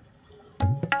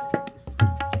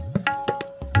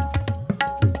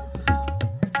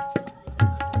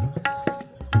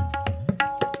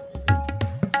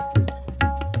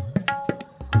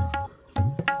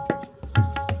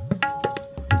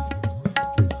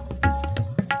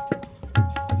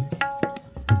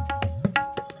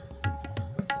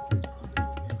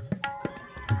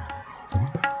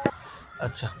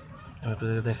 আচ্ছা, আমি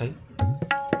আপনাদেরকে দেখাই।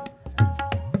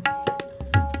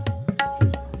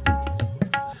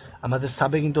 আমাদের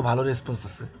সাবে কিন্তু ভালো রেসপন্স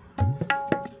আছে,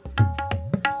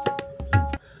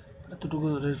 এতটুকু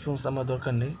রেসপন্স আমার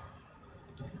দরকার নেই,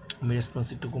 আমি রেসপন্স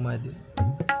একটু কমায় দিই।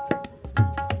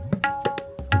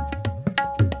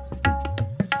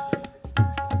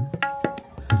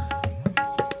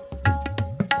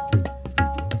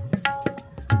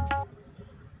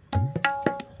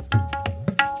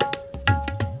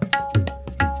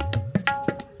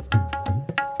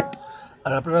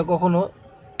 আর আপনারা কখনো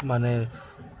মানে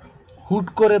হুট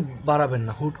করে বাড়াবেন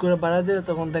না, হুট করে বাড়ায় দিলে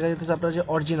তখন দেখা যেতেছে আপনার যে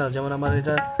অরিজিনাল, যেমন আমার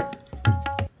এটা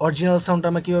অরিজিনাল সাউন্ডটা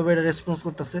আমার কীভাবে এটা রেসপন্স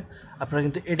করতেছে, আপনারা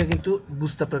কিন্তু এটা কিন্তু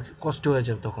বুঝতে আপনার কষ্ট হয়ে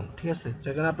যাবে তখন, ঠিক আছে?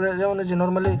 যেখানে আপনারা যেমন যে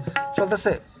নর্মালি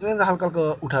চলতেছে হালকা হালকা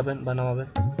উঠাবেন বা নামাবেন।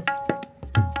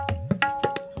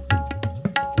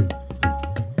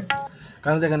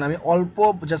 কারণ দেখেন আমি অল্প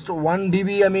জাস্ট 1 dB,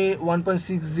 আমি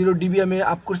 1.60 dB আমি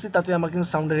আপ করছি, তাতে আমার কিন্তু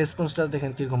সাউন্ডের রেসপন্সটা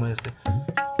দেখেন কীরকম হয়েছে।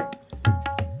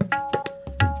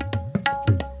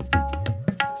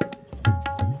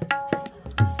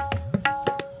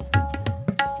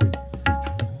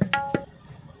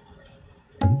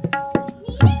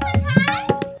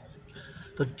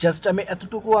 তো জাস্ট আমি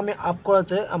এতটুকু আমি আপ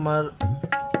করাতে আমার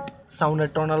সাউন্ডের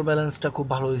টোনাল ব্যালেন্সটা খুব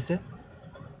ভালো হয়েছে।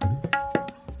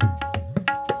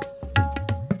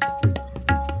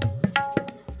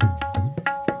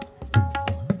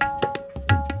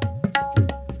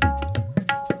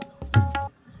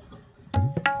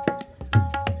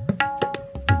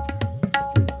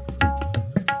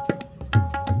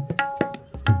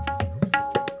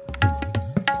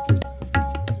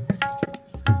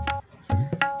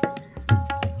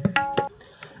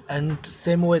 অ্যান্ড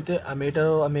সেম ওয়েতে আমি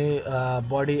এটারও আমি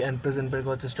বডি অ্যান্ড প্রেজেন্ট বের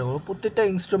করার চেষ্টা করবো। প্রত্যেকটা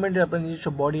ইনস্ট্রুমেন্টে আপনার নিজস্ব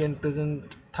বডি অ্যান্ড প্রেজেন্ট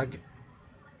থাকে।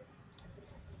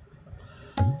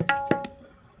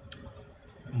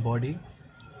 বডি,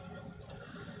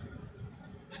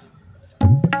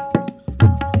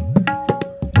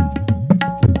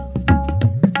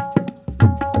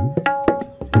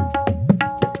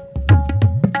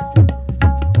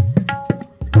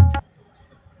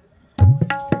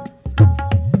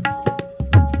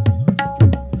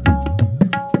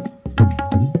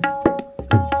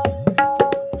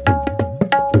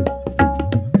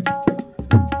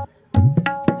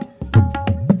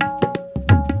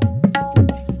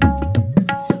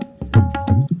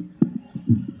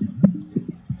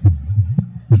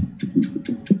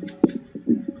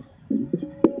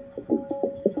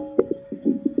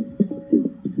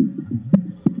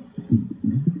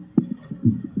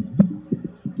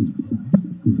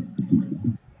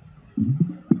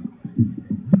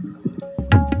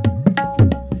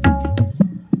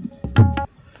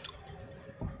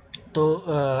 তো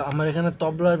আমার এখানে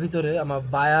তবলার ভিতরে আমার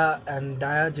বায়া অ্যান্ড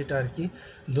ডায়া যেটা আর কি,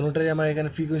 দুটোটারই আমার এখানে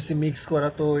ফ্রিকোয়েন্সি মিক্স করা,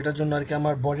 তো এটার জন্য আর কি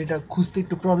আমার বডিটা খুঁজতে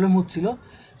একটু প্রবলেম হচ্ছিল,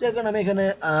 যার কারণে আমি এখানে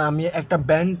আমি একটা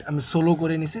ব্যান্ড আমি সোলো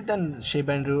করে নিছি, দেন সেই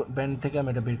ব্যান্ড থেকে আমি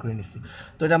এটা বের করে নিছি।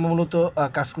 তো এটা আমার মূলত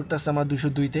কাজ করতে আসছে আমার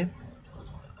 202-তে।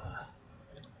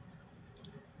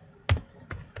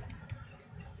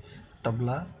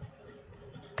 তবলা,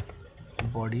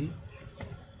 বডি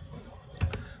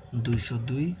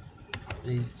 202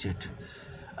 HZ,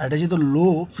 আর এটা যেহেতু লো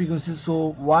ফ্রিকোয়েন্সি, সো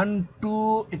 1-2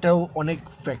 এটাও অনেক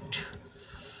ফ্যাক্ট।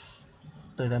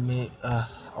 তো এটা আমি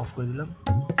অফ করে দিলাম।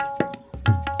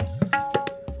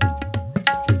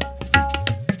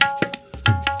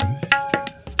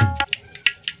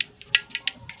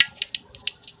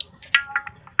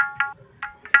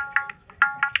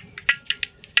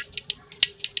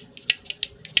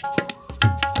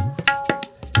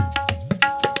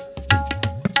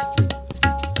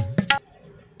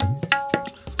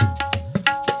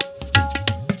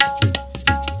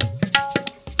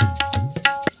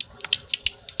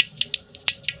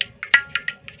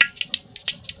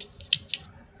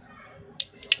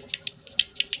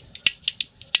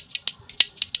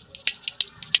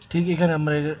 ঠিক এখানে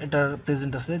আমরা এটার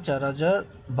প্রেজেন্ট আছে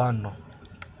 4052,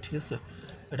 ঠিক আছে,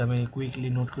 এটা আমি কুইকলি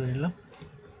নোট করে নিলাম।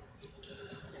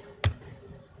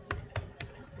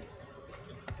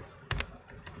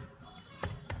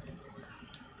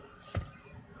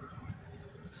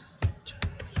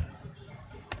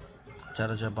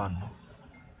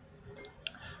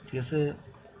 ঠিক আছে,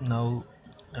 নাও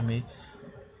আমি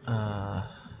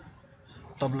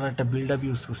তবলার একটা বিল্ড আপ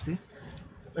ইউজ করছি,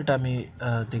 এটা আমি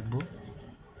দেখব।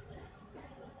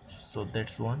 So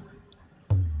that's one.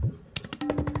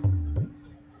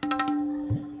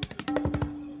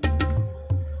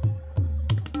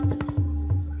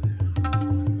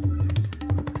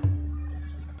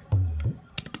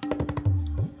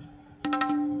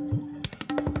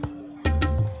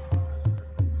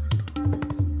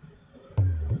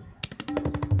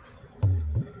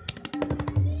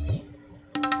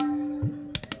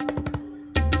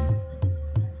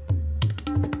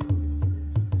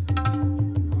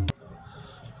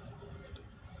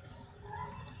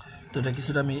 তো এটা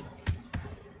কিছুটা আমি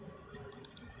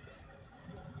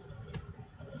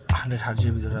 100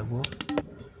 হার্জের ভিতরে রাখবো।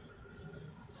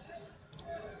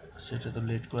 সেটা তো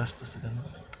লেট করে আসতেছে কেন?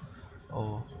 ও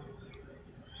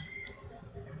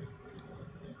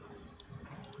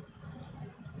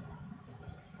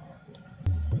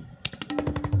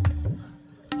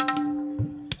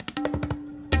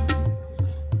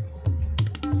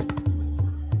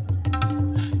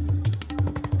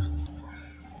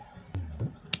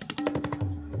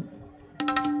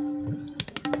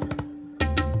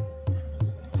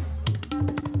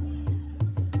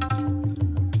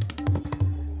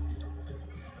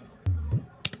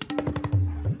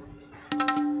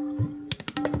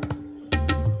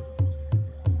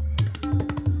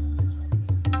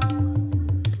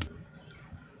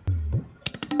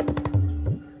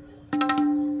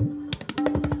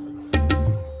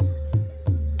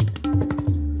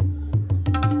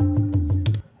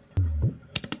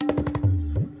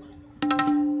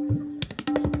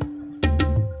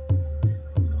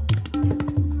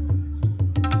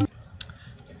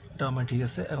আমার ঠিক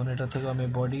আছে। এখন এটা থেকে আমি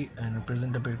বডি এন্ড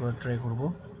প্রেজেন্টটা বের করার ট্রাই করব।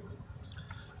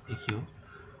 ইকিউ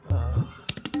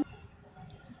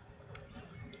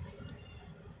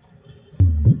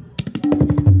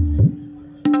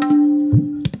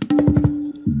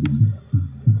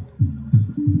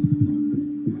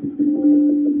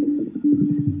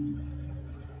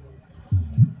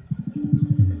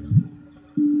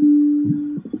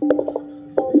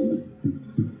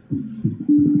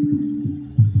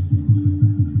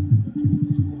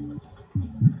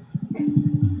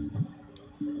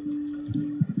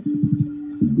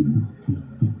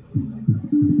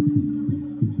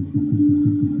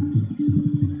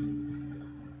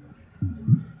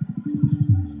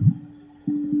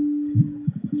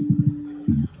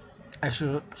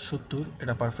 $170,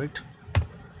 এটা পারফেক্ট।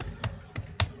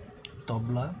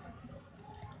 তবলা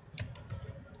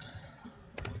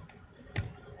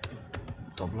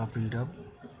বিল্ড আপ,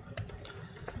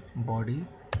 বডি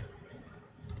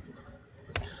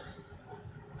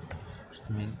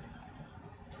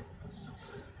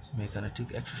এখানে ঠিক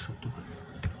 170।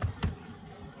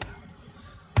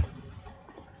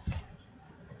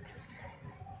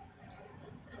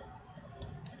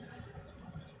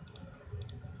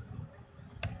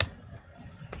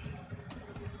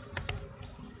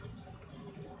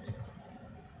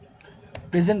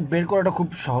 প্রেজেন্ট বের করাটা খুব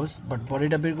সহজ, বাট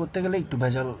বডিটা বের করতে গেলে একটু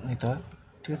ভেজাল নিতে হয়,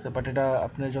 ঠিক আছে। বাট এটা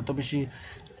আপনি যত বেশি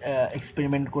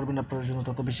এক্সপেরিমেন্ট করবেন আপনার জন্য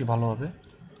তত বেশি ভালো হবে।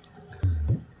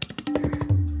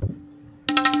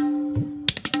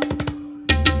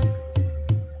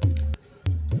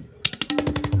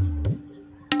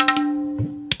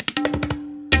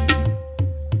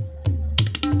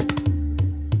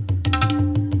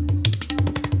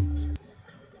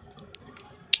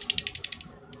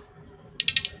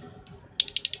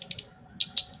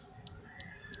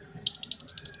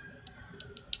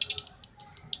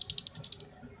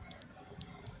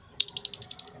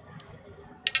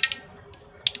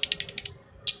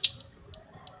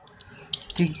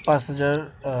 ঠিক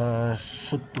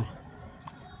 5070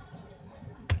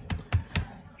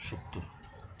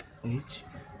 এইচ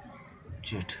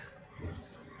জেড।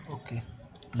 ওকে,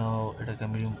 নাও এটাকে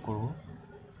আমি রিমুভ করবো,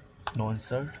 নো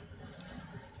ইনসার্ট,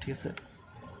 ঠিক আছে।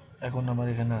 এখন আমার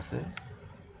এখানে আছে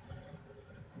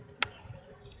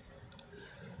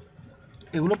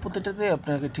এগুলো, প্রত্যেকটাতে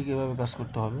আপনাকে ঠিক এভাবে কাজ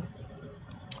করতে হবে।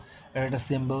 এটা একটা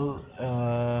সিম্বল,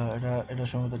 এটা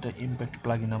সম্ভবত একটা ইম্প্যাক্ট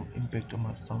প্লাগইন, ইম্প্যাক্ট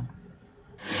আমার সাউন্ড।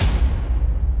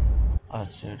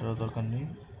 আচ্ছা, এটারও দরকার নেই।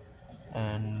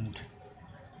 অ্যান্ড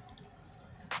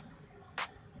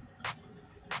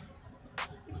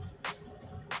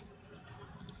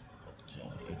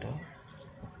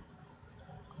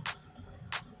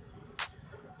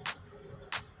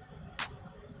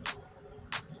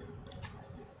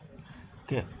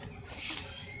ওকে,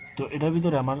 তো এটার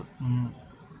ভিতরে আমার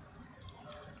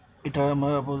এটা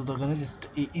আমার আপাতত দরকার নেই, জাস্ট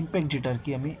এই ইম্প্যাক্ট যেটা আর কি,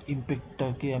 আমি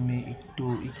ইম্প্যাক্টটাকে আমি একটু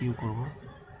ইকিউ করব।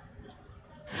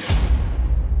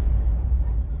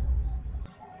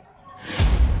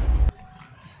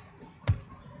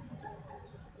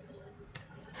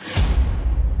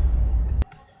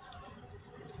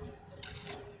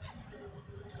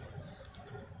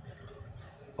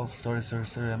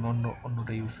 সরি আমি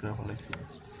অন্যটা ইউজ করে ফেলাইছি,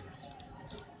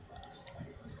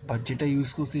 বাট যেটা ইউজ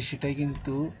করছি সেটাই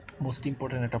কিন্তু মোস্ট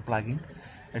ইম্পর্টেন্ট একটা প্লাগইন।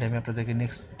 এটা আমি আপনাদেরকে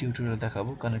নেক্সট টিউটোরিয়াল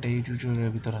দেখাবো, কারণ এটা এই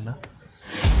টিউটোরিয়ালের ভিতরে না।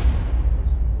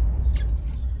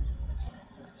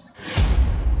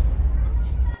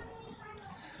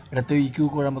 এটা তো ইকিউ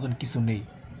করার মতন কিছু নেই,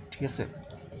 ঠিক আছে।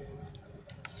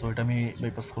 সো এটা আমি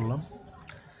বাইপাস করলাম।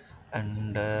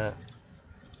 অ্যান্ড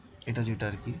এটা যেটা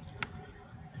আর কি,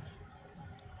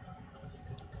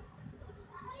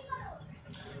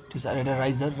 ঠিক আছে। আর এটা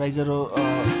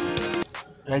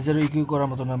রাইজারও ইকিউ করার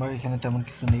মতন আমার এখানে তেমন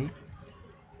কিছু নেই।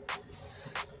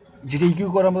 যেটা ইকিউ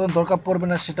করার মতন দরকার পড়বে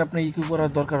না সেটা আপনার ইকিউ করার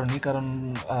দরকারও নেই, কারণ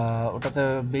ওটাতে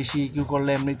বেশি ইকিউ করলে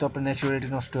এমনি তো আপনার ন্যাচুরালিটি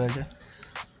নষ্ট হয়ে যায়।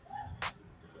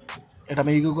 এটা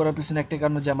আমি ইকিউ করার পিছনে একটাই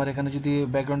কারণ, যে আমার এখানে যদি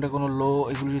ব্যাকগ্রাউন্ডে কোনো লো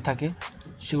এগুলো যদি থাকে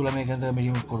সেগুলো আমি এখান থেকে আমি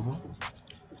রিমুভ করবো।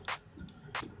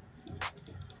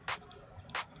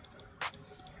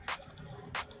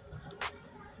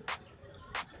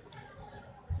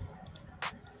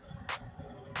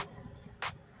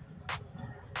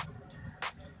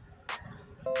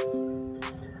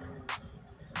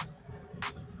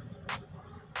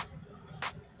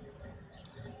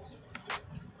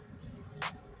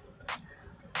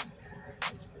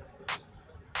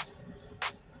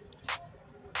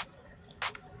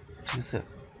 ঠিক আছে,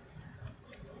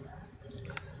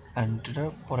 অ্যান্ড এটার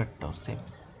পরেরটাও সেম।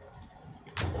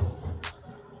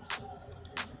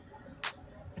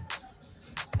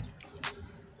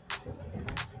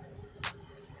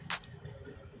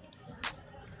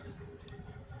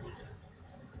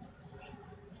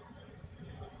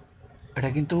 এটা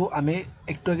কিন্তু আমি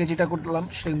একটু আগে যেটা করলাম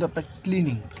সেটা কিন্তু আপনার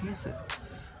ক্লিনিং, ঠিক আছে।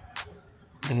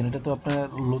 দেখেন এটা তো আপনার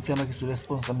লোতে আমার কিছু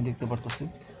রেসপন্স আমি দেখতে পারতেছি,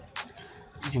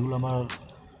 যেগুলো আমার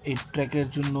এই ট্র্যাকের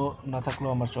জন্য না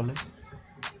থাকলেও আমার চলে।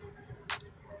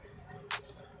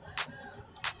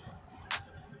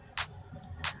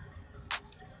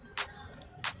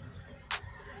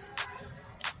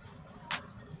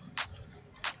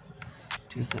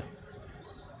 ঠিক আছে,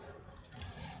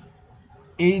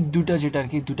 এই দুটা যেটা আর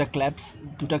কি,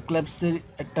 দুটা ক্ল্যাপসের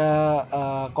একটা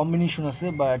কম্বিনেশন আছে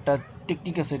বা একটা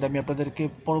টেকনিক আছে, এটা আমি আপনাদেরকে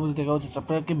পরবর্তী দেখাবো। জাস্ট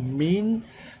আপনাদেরকে মেইন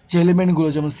যে এলিমেন্টগুলো,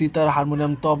 যেমন সিতার,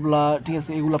 হারমোনিয়াম, তবলা, ঠিক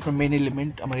আছে, এগুলো আপনার মেইন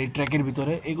এলিমেন্ট আমার এই ট্র্যাকের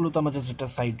ভিতরে। এগুলো তো আমার জাস্ট একটা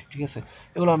সাইড, ঠিক আছে।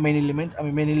 এগুলো আমার মেইন এলিমেন্ট,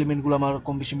 আমি মেইন এলিমেন্টগুলো আমার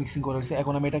কম বেশি মিক্সিং করা হয়েছে।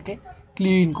 এখন আমি এটাকে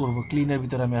ক্লিন করব, ক্লিনের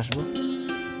ভিতরে আমি আসবো।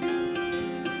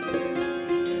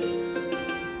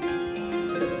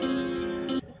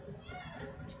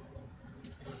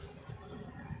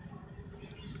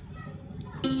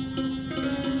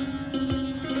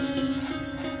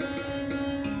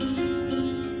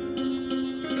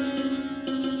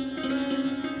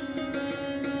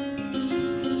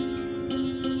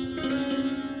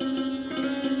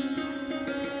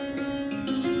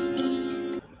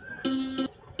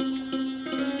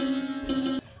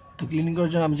 তো ক্লিনিং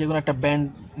করার জন্য আমি যে কোনো একটা ব্যান্ড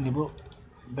নিব,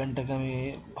 ব্যান্ডটাকে আমি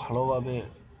ভালোভাবে,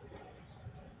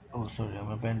 ও সরি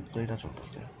আমার ব্যান্ড তো এটা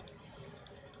চলতেছে।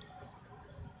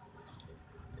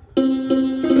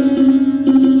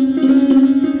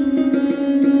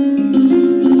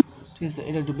 ঠিক আছে,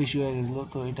 এটা একটু বেশি হয়ে গেছিল,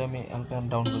 তো এটা আমি হালকা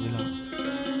ডাউন করে দিলাম।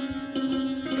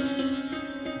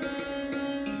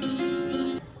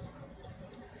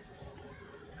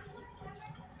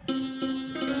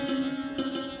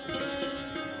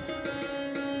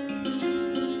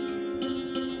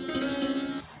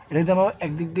 এটা আমার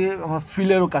একদিক দিয়ে আমার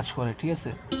ফিলেরও কাজ করে, ঠিক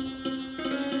আছে।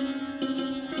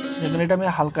 দেখেন এটা আমি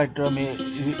হালকা একটু আমি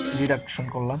রিডাকশন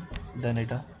করলাম, দেন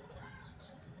এটা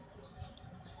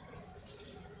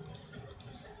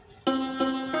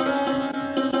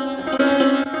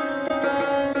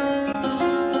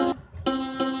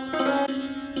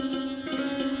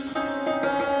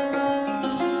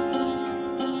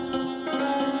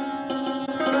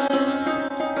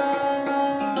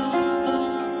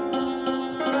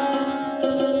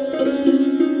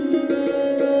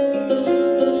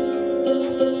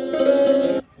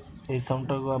এই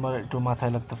সাউন্ডটা আমার একটু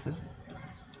মাথায় লাগতেছে।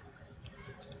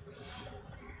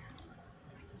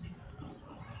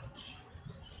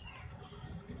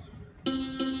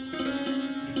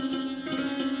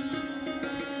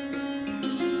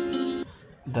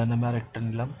 দেন আমি আরেকটা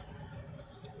নিলাম,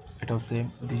 এটাও সেম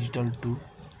ডিজিটাল 2।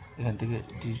 এখান থেকে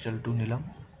ডিজিটাল 2 নিলাম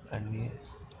আর নিয়ে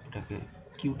এটাকে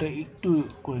কিউটা একটু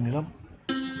করে নিলাম।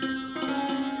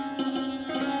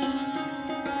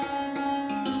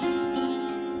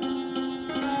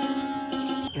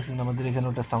 আমাদের এখানে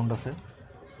একটা সাউন্ড আছে,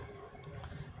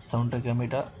 সাউন্ডটাকে আমি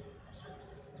এটা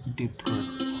ডিপ করে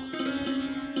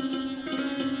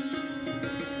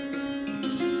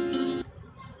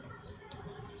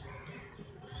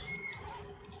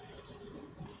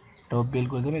বেল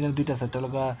করে দেবো। এখানে দুইটা আছে, একটা হলো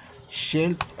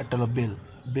শেলফ, একটা হলো বেল।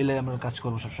 বেলে আমরা কাজ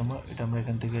করবো সবসময়। এটা আমরা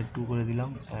এখান থেকে 2 করে দিলাম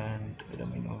অ্যান্ড এটা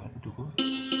মিনিমাম এতটুকু।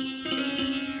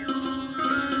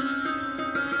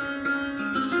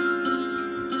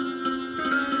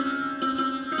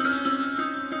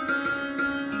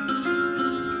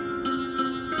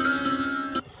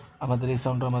 আমাদের এই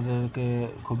সাউন্ডটা আমাদেরকে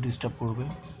খুব ডিস্টার্ব করবে,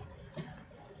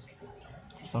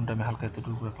 সাউন্ডটা আমি হালকা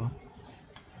এতটুকু রাখলাম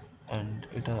অ্যান্ড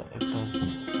এটা একটা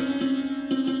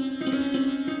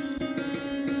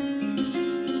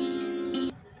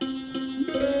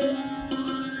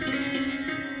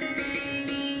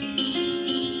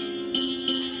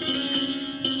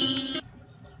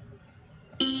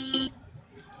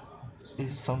এই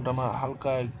সাউন্ডটা আমরা হালকা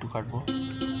একটু কাটবো।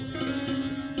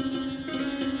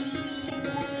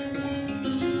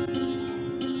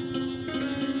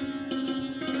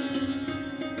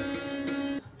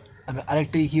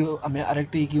 আমি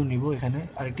আরেকটা ইকিউ নিব, এখানে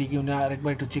আরেকটা ইকিউ নিয়ে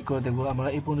আরেকবার একটু চেক করে দেখবো। আমরা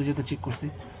এই পর্যন্ত যেহেতু চেক করছি,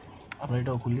 আমরা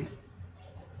এটাও খুলি।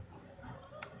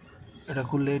 এটা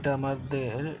খুললে এটা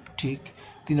আমাদের ঠিক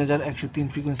 3103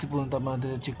 ফ্রিকোয়েন্সি পর্যন্ত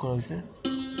আমাদের চেক করা হয়েছে।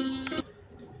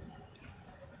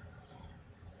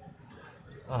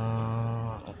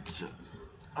 আচ্ছা,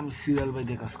 আমি সিরিয়াল বাই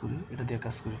দিয়ে কাজ করি, এটা দিয়ে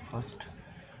কাজ করি ফার্স্ট।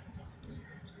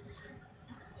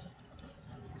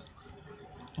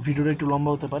 ভিডিওটা একটু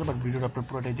লম্বা হতে পারে, বাট ভিডিওটা আপনার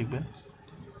পুরোটাই দেখবেন।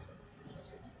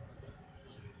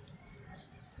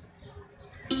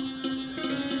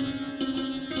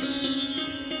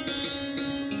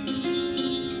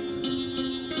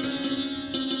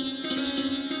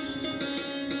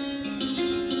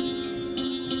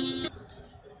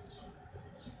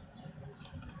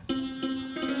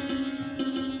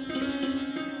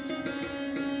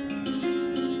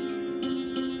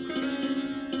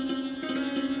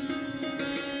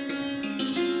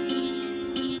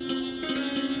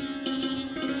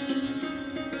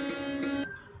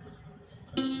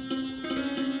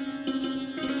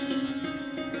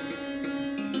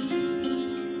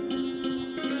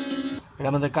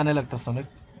 এটা আমাদের কানে লাগতেছে অনেক,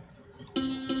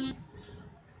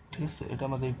 ঠিক আছে। এটা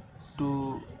আমাদের একটু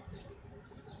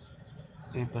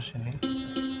এই পাশে নেই।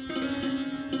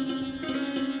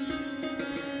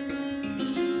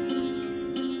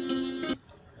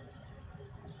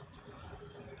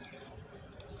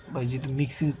 ভাই যেহেতু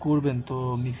মিক্সিং করবেন, তো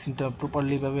মিক্সিংটা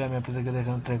প্রপারলি ভাবে আমি আপনাদেরকে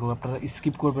দেখানোর ট্রাই করবো। আপনারা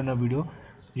স্কিপ করবেন না ভিডিও,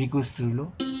 রিকোয়েস্ট রইল।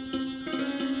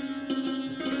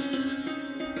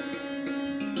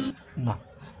 না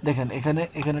দেখেন, এখানে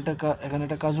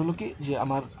একটা কাজ হলো কি, যে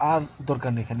আমার আর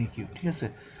দরকার নেই এখানে কিউ, ঠিক আছে।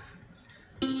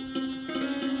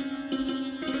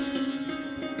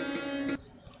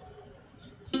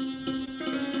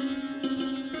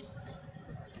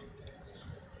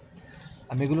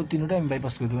 আমি এগুলো তিনটা আমি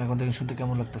বাইপাস করে দেবো। এখন দেখেন শুনতে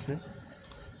কেমন লাগতেছে।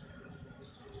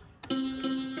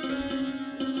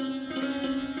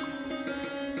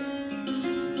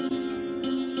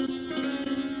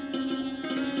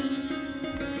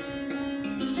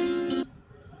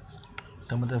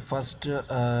 আমাদের ফার্স্ট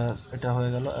এটা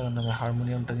হয়ে গেল। এখন আমি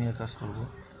হারমোনিয়ামটা নিয়ে কাজ করব।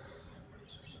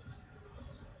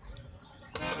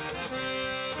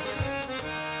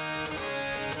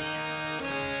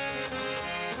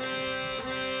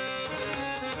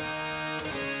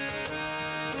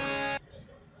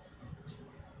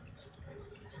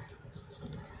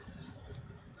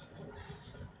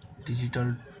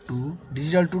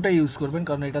 ডিজিটাল টুটা ইউজ করবেন,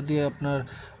 কারণ এটা দিয়ে আপনার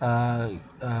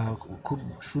খুব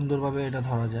সুন্দরভাবে এটা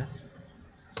ধরা যায়।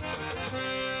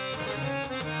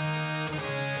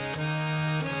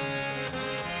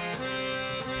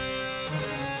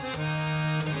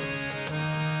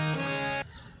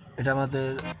 এটা আমাদের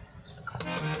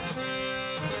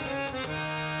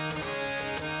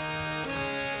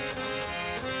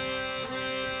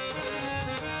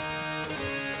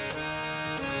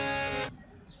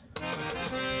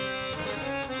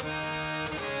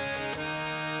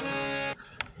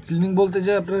ক্লিনিং বলতে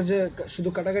যে আপনারা যে শুধু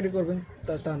কাটাকাটি করবেন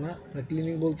তা না,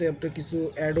 ক্লিনিং বলতে আপনার কিছু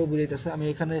অ্যাডও বুঝাইতেছে। আমি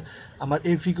এখানে আমার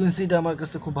এই ফ্রিকোয়েন্সিটা আমার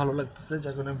কাছে খুব ভালো লাগতেছে,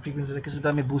 যার কারণে আমি ফ্রিকোয়েন্সিটা কিছুটা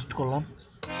আমি বুস্ট করলাম,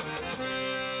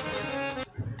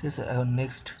 ঠিক আছে। এখন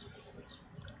নেক্সট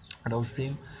এটাও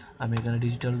সেম, আমি এখানে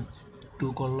ডিজিটাল 2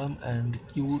 করলাম অ্যান্ড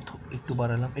কিউ একটু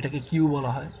বাড়ালাম। এটাকে কিউ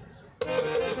বলা হয়।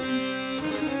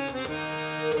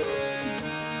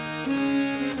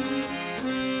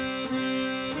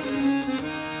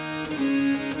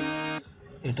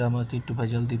 এটা আমাকে একটু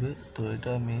ভেজাল দিবে, তো এটা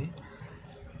আমি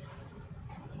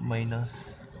মাইনাস,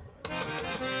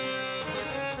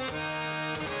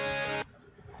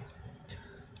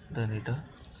 দেন এটা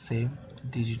সেম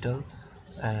ডিজিটাল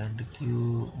অ্যান্ড কিউ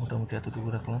মোটামুটি এতটুকু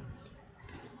রাখলাম।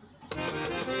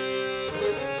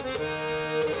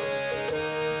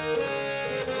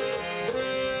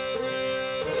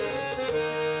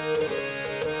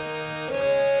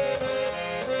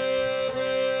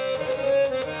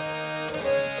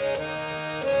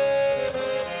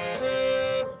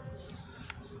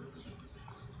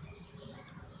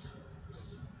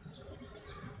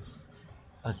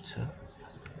 আচ্ছা,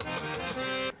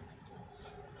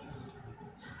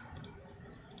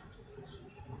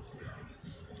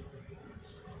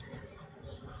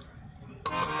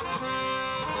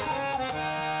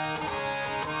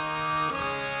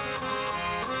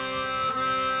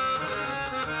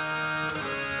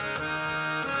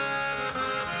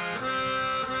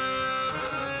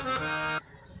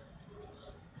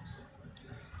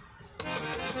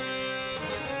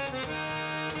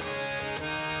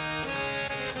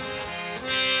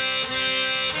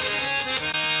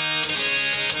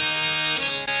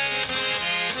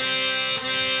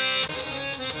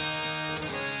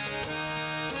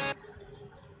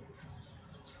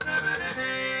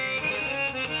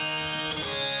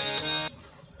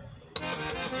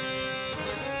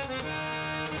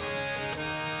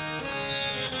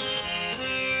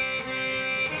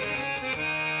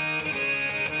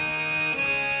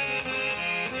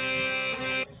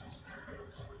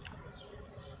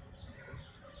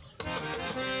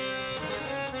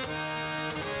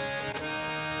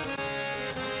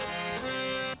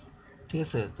 ঠিক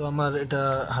আছে। তো আমার এটা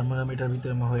হারমোনিয়াম এটার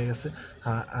ভিতরে আমার হয়ে গেছে।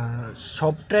 হ্যাঁ,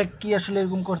 সব ট্র্যাক কি আসলে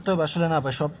এরকম করতে হবে? আসলে না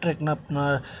ভাই, সব ট্র্যাক না,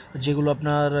 আপনার যেগুলো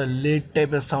আপনার লেট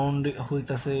টাইপের সাউন্ড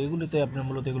হইতাছে এগুলিতে আপনার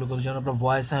মূলত এগুলো করে, যেমন আপনার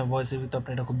ভয়েস, হ্যাঁ ভয়েসের ভিতরে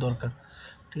আপনার এটা খুব দরকার।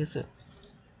 ঠিক আছে,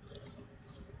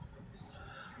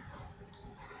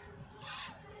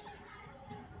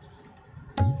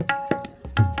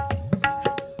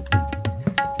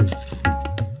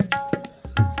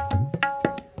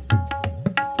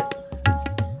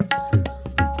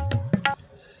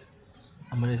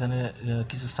 আমার এখানে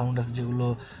কিছু সাউন্ড আছে যেগুলো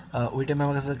ওই টাইমে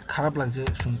আমার কাছে খারাপ লাগছে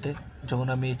শুনতে। যখন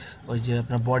আমি ওই যে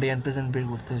আপনার বডি অ্যান্ড প্রেজেন্ট বের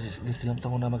করতে গেছিলাম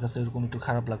তখন আমার কাছে এরকম একটু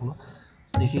খারাপ লাগলো।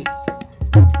 দেখি,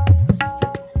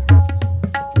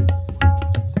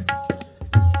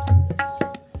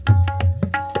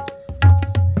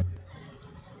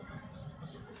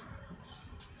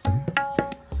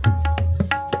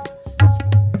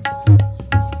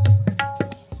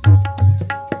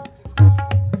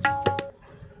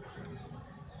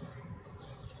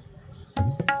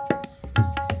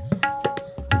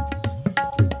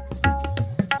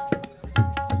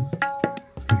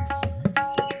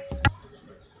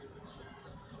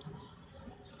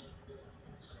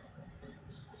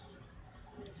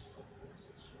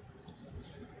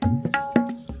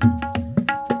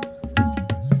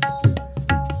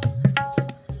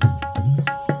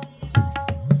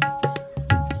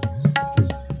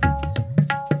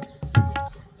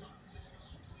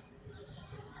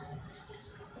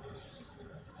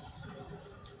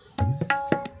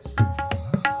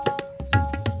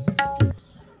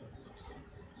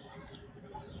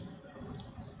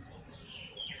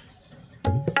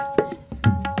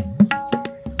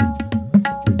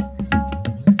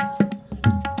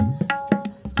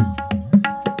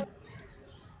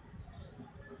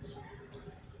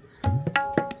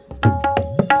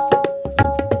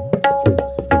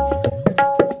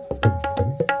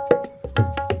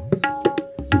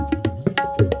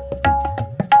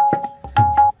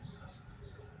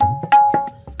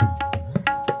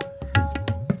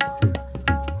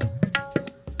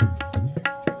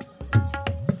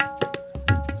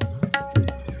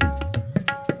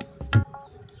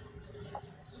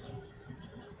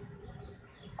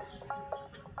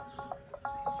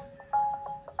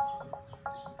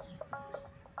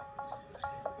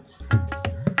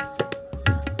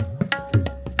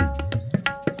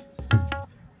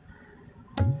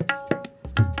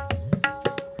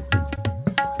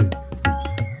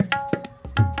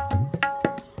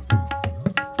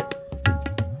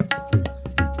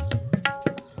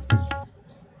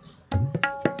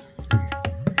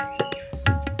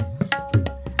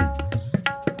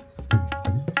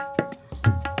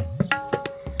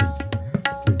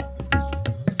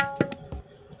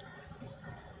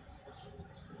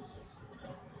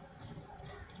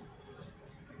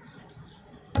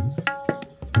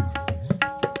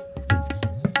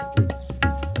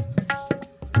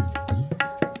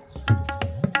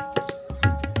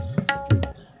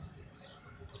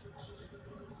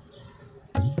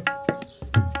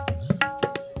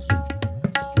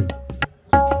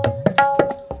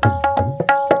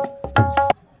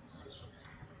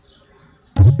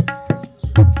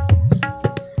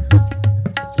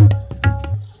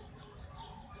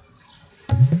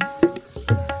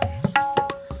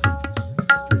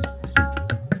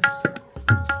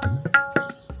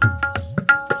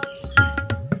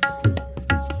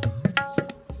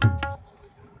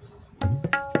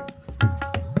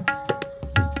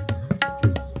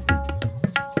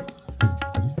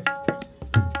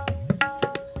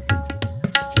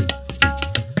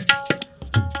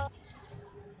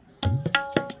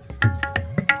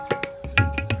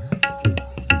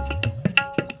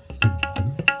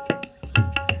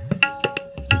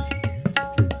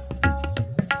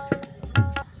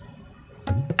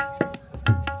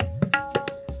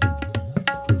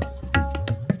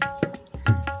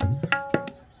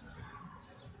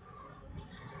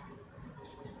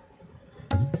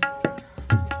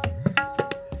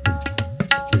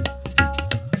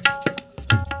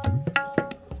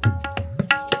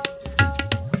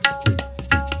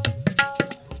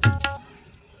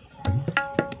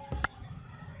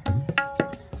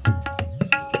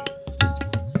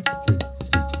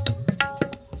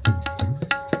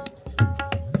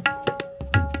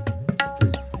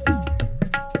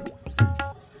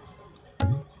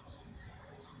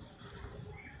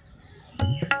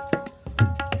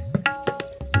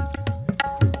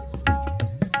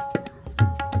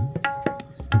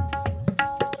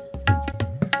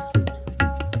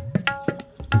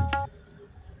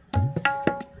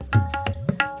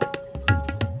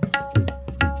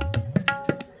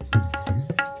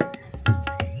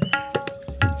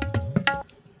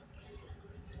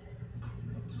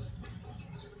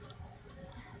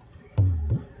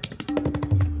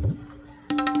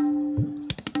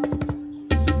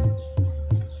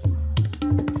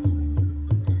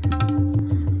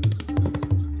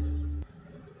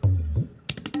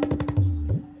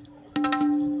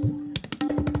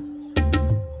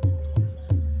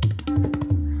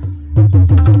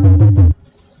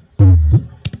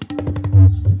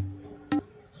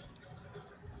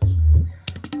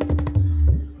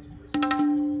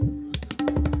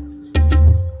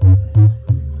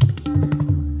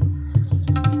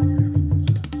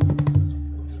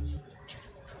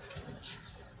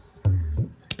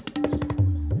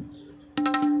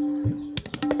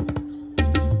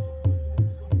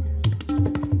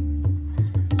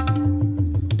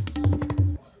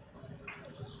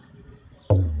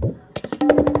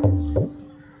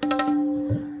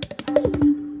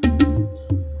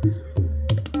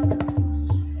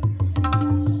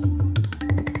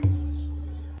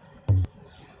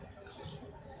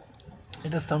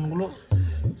 এটা সাউন্ডগুলো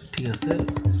ঠিক আছে।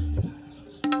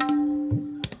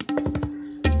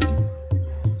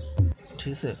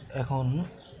 ঠিক আছে, এখন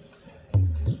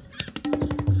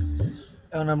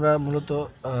আমরা মূলত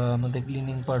আমাদের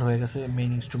ক্লিনিং পার্ট হয়ে গেছে,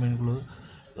 মেইন ইনস্ট্রুমেন্টগুলো।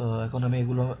 এখন আমি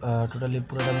এগুলো টোটালি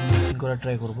পুরোটা মিক্সিং করার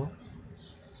ট্রাই করব।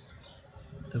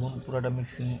 দেখুন পুরোটা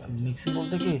মিক্সিং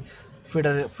বলতে কি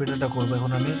ফেডারটা করবো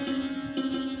এখন আমি।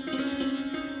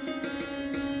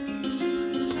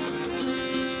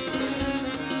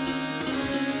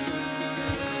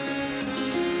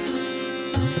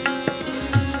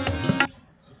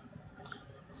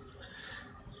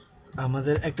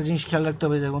 আমাদের একটা জিনিস খেয়াল রাখতে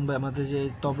হবে, যেমন আমাদের যে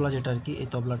তবলা যেটা আর কি, এই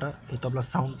তবলার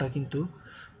সাউন্ডটা কিন্তু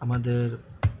আমাদের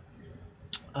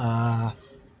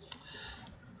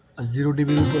 0 dB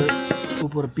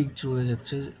উপরে পিক চলে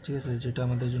যাচ্ছে, ঠিক আছে, যেটা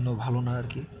আমাদের জন্য ভালো না আর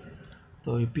কি। তো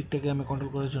এই পিকটাকে আমি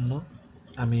কন্ট্রোল করার জন্য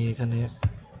আমি এখানে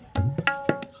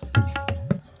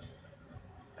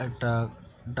একটা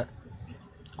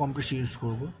কম্প্রেসর ইউজ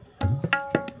করব।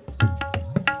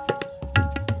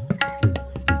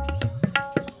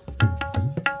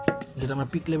 যেটা আমরা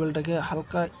পিক লেভেলটাকে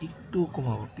হালকা একটু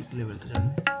কমাবো, পিক লেভেলটা জানি।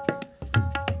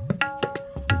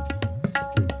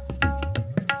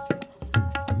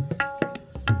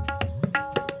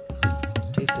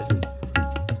 ঠিক আছে,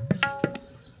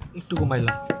 একটু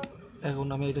কমাইলাম। এখন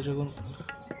আমি এটা যখন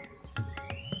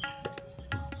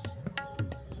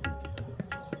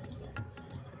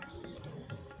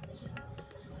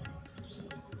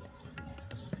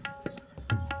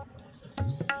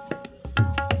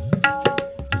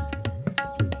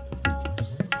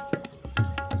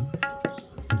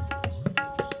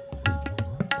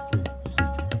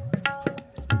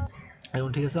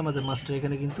ঠিক আছে, আমাদের মাস্টার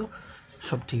এখানে কিন্তু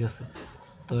সব ঠিক আছে।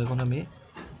 তো এখন আমি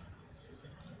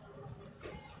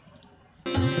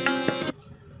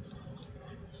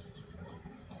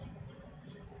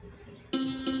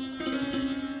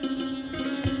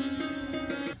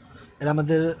এটা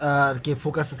আমাদের আর কি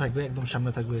ফোকাসে থাকবে, একদম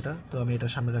সামনে থাকবে এটা। তো আমি এটা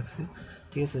সামনে রাখছি,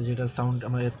 ঠিক আছে, যেটা সাউন্ড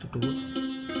আমার এতটুকু।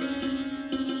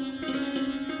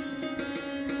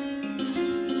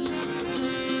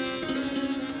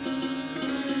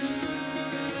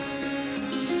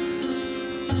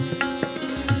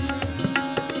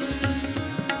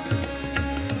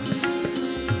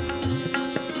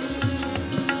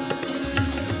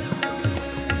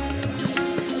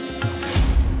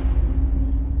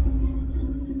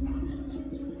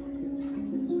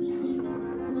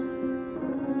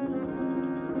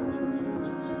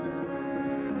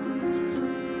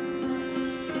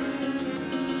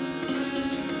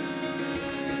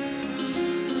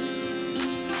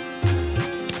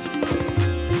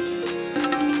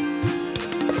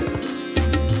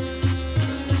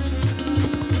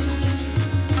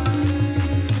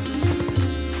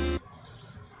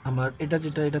 আমার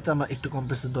এটাতে আমার একটু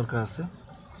কম্প্রেসের দরকার আছে।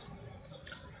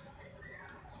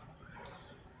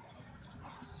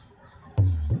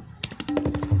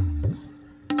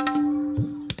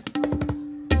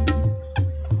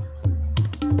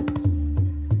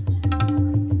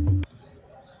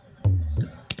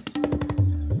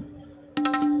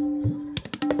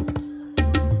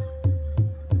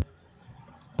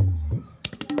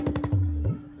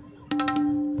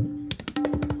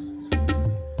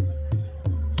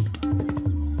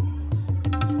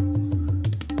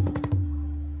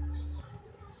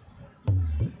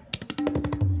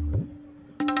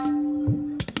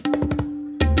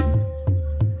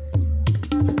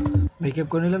 মেকআপ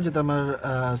করে নিলাম, যাতে আমার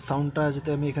সাউন্ডটা যাতে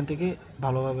আমি এখান থেকে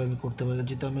ভালোভাবে আমি করতে পারি।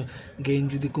 যেহেতু আমি গেইন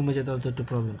যদি কমে যায় তাহলে তো একটু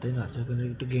প্রবলেম, তাই না? যেখানে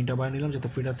একটু গেইনটা বাড়িয়ে নিলাম যাতে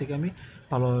ফিডার থেকে আমি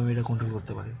ভালোভাবে আমি এটা কন্ট্রোল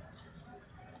করতে পারি।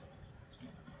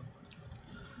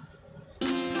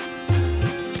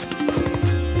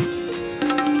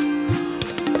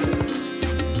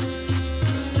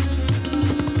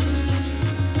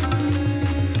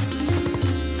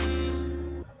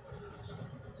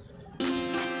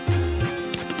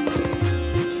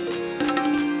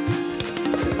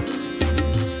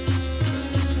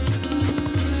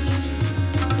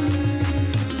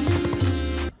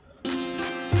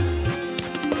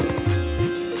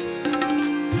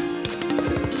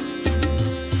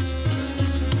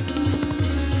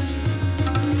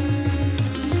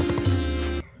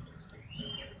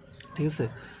 ঠিক আছে,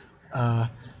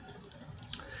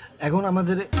 এখন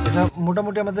আমাদের এটা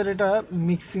মোটামুটি আমাদের এটা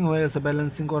মিক্সিং হয়ে গেছে,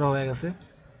 ব্যালেন্সিং করা হয়ে গেছে।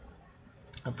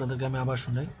 আপনাদেরকে আমি আবার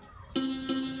শোনাই।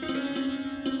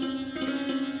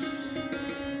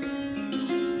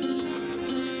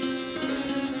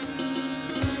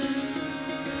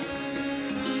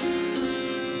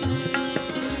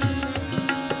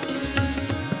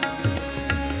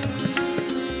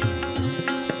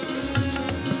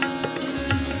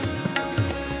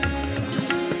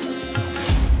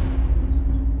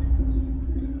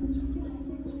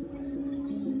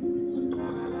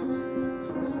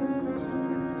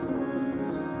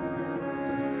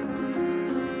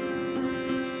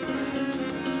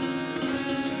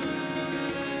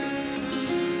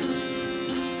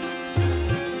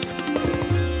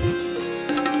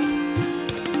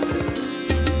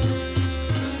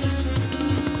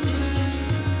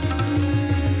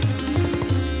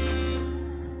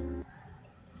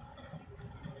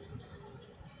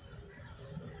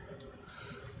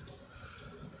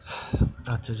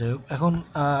 আচ্ছা যাই হোক, এখন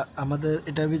আমাদের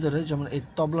এটার ভিতরে যেমন এই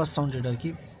তবলার সাউন্ড, যেটা আর কি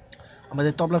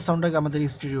আমাদের তবলার সাউন্ডটাকে আমাদের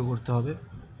স্টুডিও করতে হবে,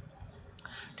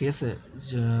 ঠিক আছে।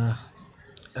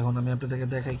 এখন আমি আপনাদেরকে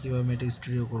দেখাই কীভাবে আমি এটা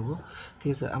স্টুডিও করবো, ঠিক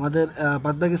আছে। আমাদের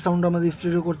বাদবাকি সাউন্ড আমাদের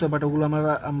স্টুডিও করতে হবে, বাট ওগুলো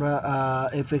আমরা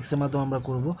এফএক্সের মাধ্যমে আমরা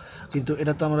করব, কিন্তু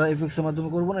এটা তো আমরা এফএক্সের মাধ্যমে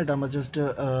করব না, এটা আমরা জাস্ট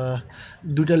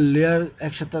দুইটা লেয়ার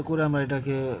একসাথে করে আমরা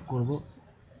এটাকে করব।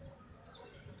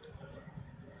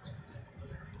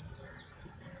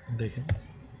 দেখেন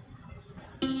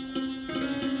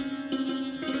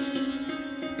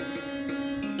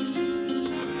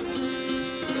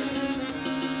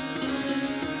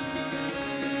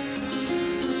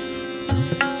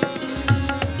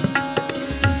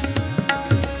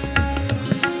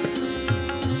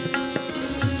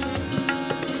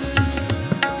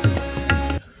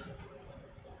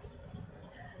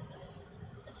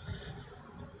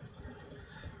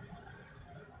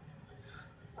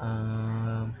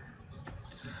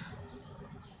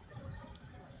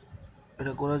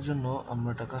এটা করার জন্য আমরা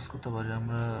একটা কাজ করতে পারি,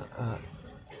 আমরা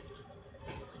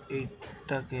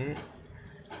এইটাকে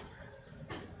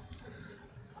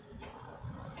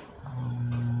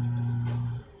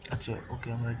আচ্ছা ওকে,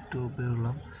 আমরা একটু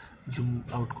বেরোলাম, জুম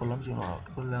আউট করলাম, জুম আউট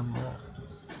করলে আমরা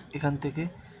এখান থেকে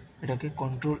এটাকে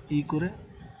কন্ট্রোল ই করে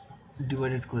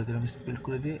ডিভাইডেড করে দিলাম, স্প্লিট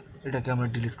করে দিয়ে এটাকে আমরা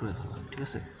ডিলিট করে দিলাম, ঠিক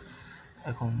আছে।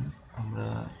 এখন আমরা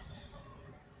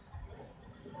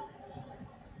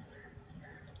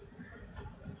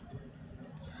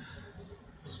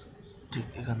ঠিক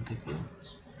এখান থেকে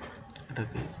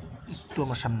এটাকে একটু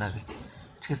আমার সামনে আগে,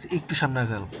 ঠিক আছে, একটু সামনে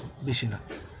আগে, বেশি না।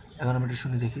 এখন আমরা এটা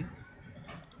শুনে দেখি,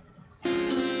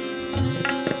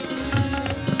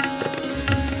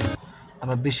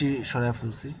 আমরা বেশি সরাই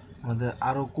ফেলছি, আমাদের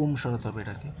আরো কম সরাতে হবে,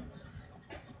 এটাকে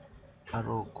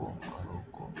আরো কম, আরো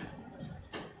কম।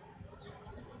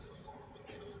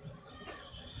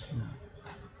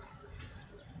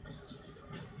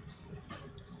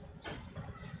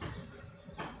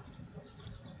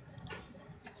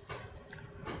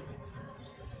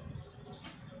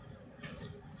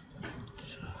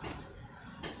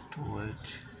 ওয়েট,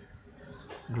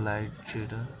 গ্লাইড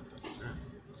যেটা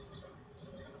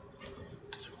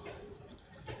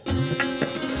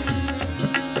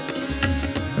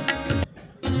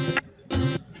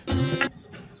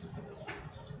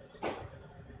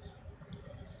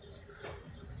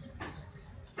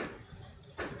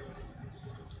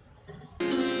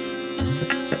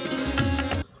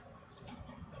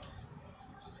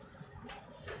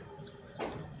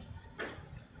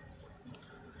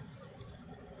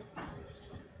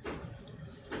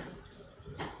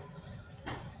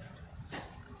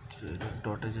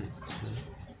ডটে যাচ্ছে,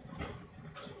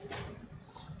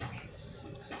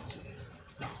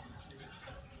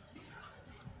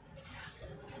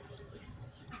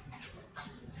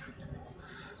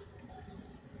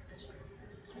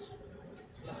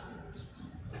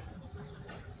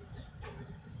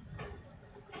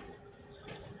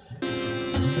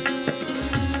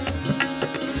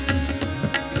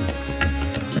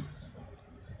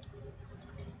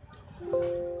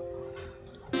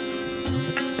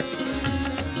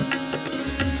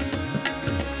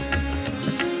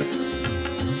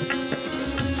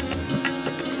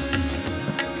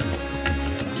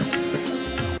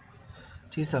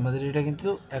 ঠিক আছে। আমাদের এটা কিন্তু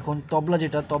এখন তবলা,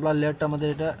 যেটা তবলার লেয়ারটা আমাদের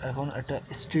এটা এখন একটা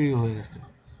স্টিরিও হয়ে গেছে।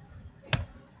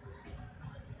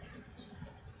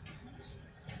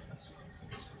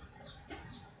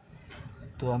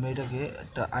 তো আমি এটাকে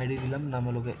একটা আইডি দিলাম, নাম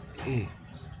হলো এ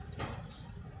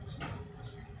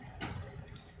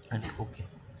এন্ড ওকে।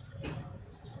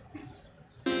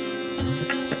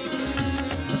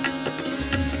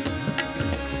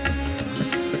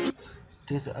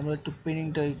 ঠিক আছে, আমরা একটু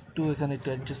পেনিংটা একটু এখানে একটু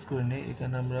অ্যাডজাস্ট করে নিই,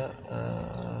 এখানে আমরা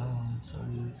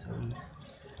সরি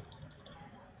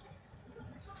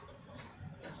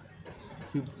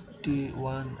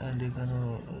 51 এন্ড এখানেও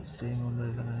সেম, আমরা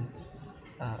এখানে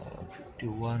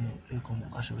 51 এরকম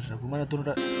আশেপাশে রাখবো, মানে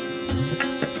দুটোটা।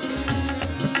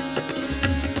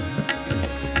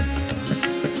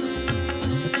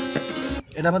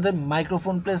 এটা আমাদের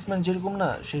মাইক্রোফোন প্লেসমেন্ট যেরকম না,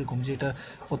 সেরকম, যেটা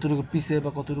কতটুকু পিছে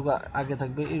বা কতটুকু আগে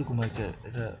থাকবে এরকম আর কি,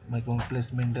 এটা মাইক্রোফোন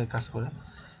প্লেসমেন্টের কাজ করে।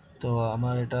 তো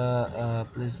আমার এটা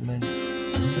প্লেসমেন্ট,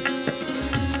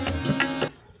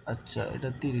 আচ্ছা এটা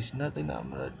 30 না, তাই না,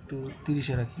 আমরা একটু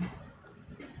 30-এ রাখি,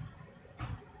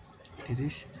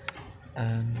 30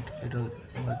 এন্ড এটা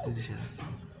আমরা 30-এ রাখি।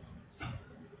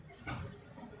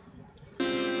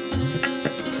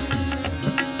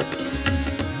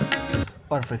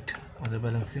 পারফেক্ট, আমাদের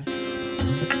ব্যালেন্সিং।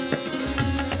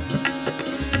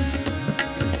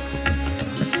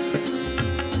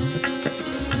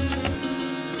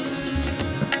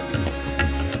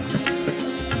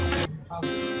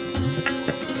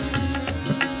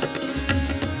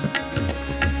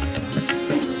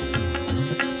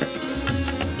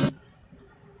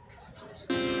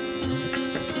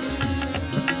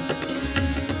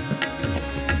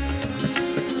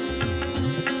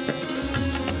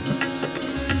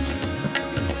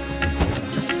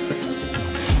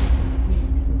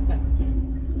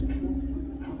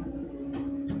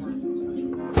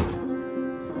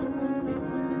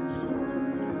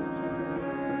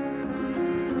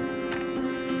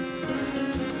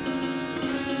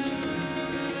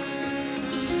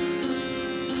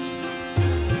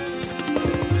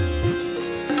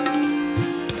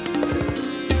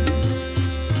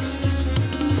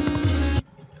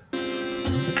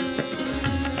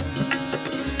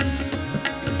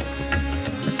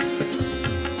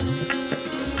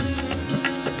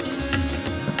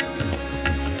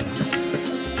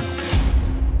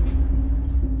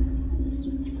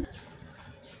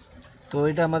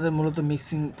 এটা আমাদের মূলত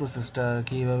মিক্সিং প্রসেসটা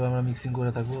কিভাবে আমরা মিক্সিং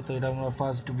করে থাকবো। তো এটা আমরা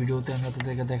ফার্স্ট ভিডিওতে আমি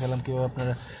আপনাদেরকে দেখালাম কিভাবে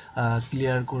আপনারা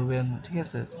ক্লিয়ার করবেন, ঠিক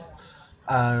আছে।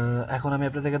 আর এখন আমি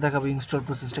আপনাদেরকে দেখাবো ইনস্টল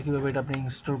প্রসেসটা কিভাবে এটা আপনি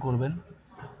ইনস্টল করবেন।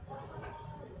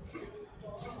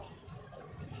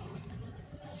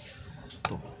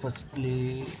 তো ফার্স্টলি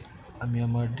আমি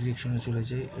আমার ডিরেকশনে চলে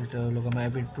যাই, এটা হলো আমার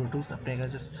অ্যাবিট প্রো টুলস। আপনি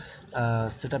এখানে জাস্ট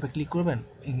সেটআপে ক্লিক করবেন,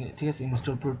 ঠিক আছে।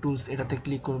 ইনস্টল প্রো টুলস এটাতে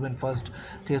ক্লিক করবেন ফার্স্ট,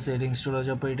 ঠিক আছে। এটা ইনস্টল হয়ে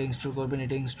যাওয়ার পর এটা ইনস্টল করবেন,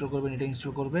 এটা ইনস্টল করবেন, এটা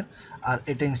ইনস্টল করবেন, আর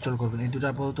এটা ইনস্টল করবেন। এই দুটো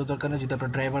আপাতত দরকার নেই যদি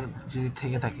আপনার ড্রাইভার যদি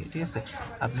থেকে থাকে, ঠিক আছে।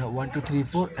 আপনি 1 2 3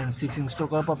 4 and 6 ইনস্টল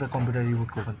করার পর আপনার কম্পিউটার রিবুট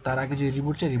করবেন। তার আগে যদি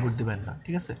রিবুট চাই রিবুট দেবেন না,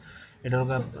 ঠিক আছে। এটা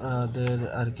হলো আপনাদের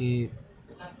আর কি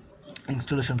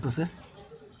ইনস্টলেশন প্রসেস।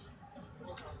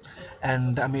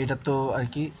 অ্যান্ড আমি এটা তো আর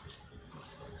কি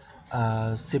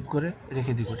সেভ করে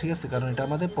রেখে দিব, ঠিক আছে, কারণ এটা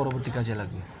আমাদের পরবর্তী কাজে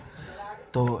লাগবে।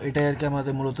 তো এটাই আর কি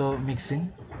আমাদের মূলত মিক্সিং,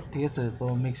 ঠিক আছে। তো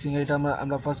মিক্সিং এটা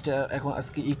আমরা ফার্স্ট এখন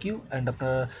আজকে ইকিউ অ্যান্ড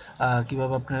আপনার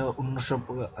কীভাবে আপনার অন্য সব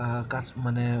কাজ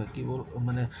মানে কী বল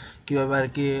মানে কীভাবে আর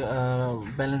কি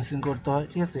ব্যালেন্সিং করতে হয়,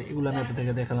 ঠিক আছে, এগুলো আমি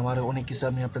আপনাদেরকে দেখালাম। আর অনেক কিছু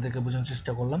আমি আপনাদেরকে বোঝানোর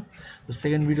চেষ্টা করলাম। তো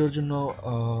সেকেন্ড ভিডিওর জন্য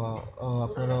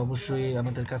আপনারা অবশ্যই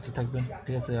আমাদের কাছে থাকবেন,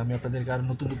 ঠিক আছে। আমি আপনাদেরকে আরও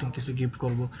নতুন নতুন কিছু গিফট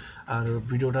করব। আর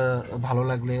ভিডিওটা ভালো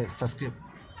লাগলে সাবস্ক্রাইব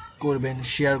করবেন,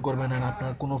 শেয়ার করবেন। আর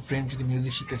আপনার কোনো ফ্রেন্ড যদি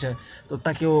মিউজিক শিখতে চায় তো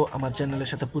তাকেও আমার চ্যানেলের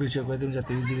সাথে পরিচয় করে দেবেন,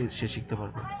 যাতে ইজিলি সে শিখতে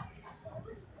পারবে।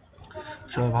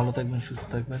 সবাই ভালো থাকবেন, সুস্থ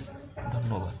থাকবেন,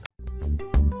 ধন্যবাদ।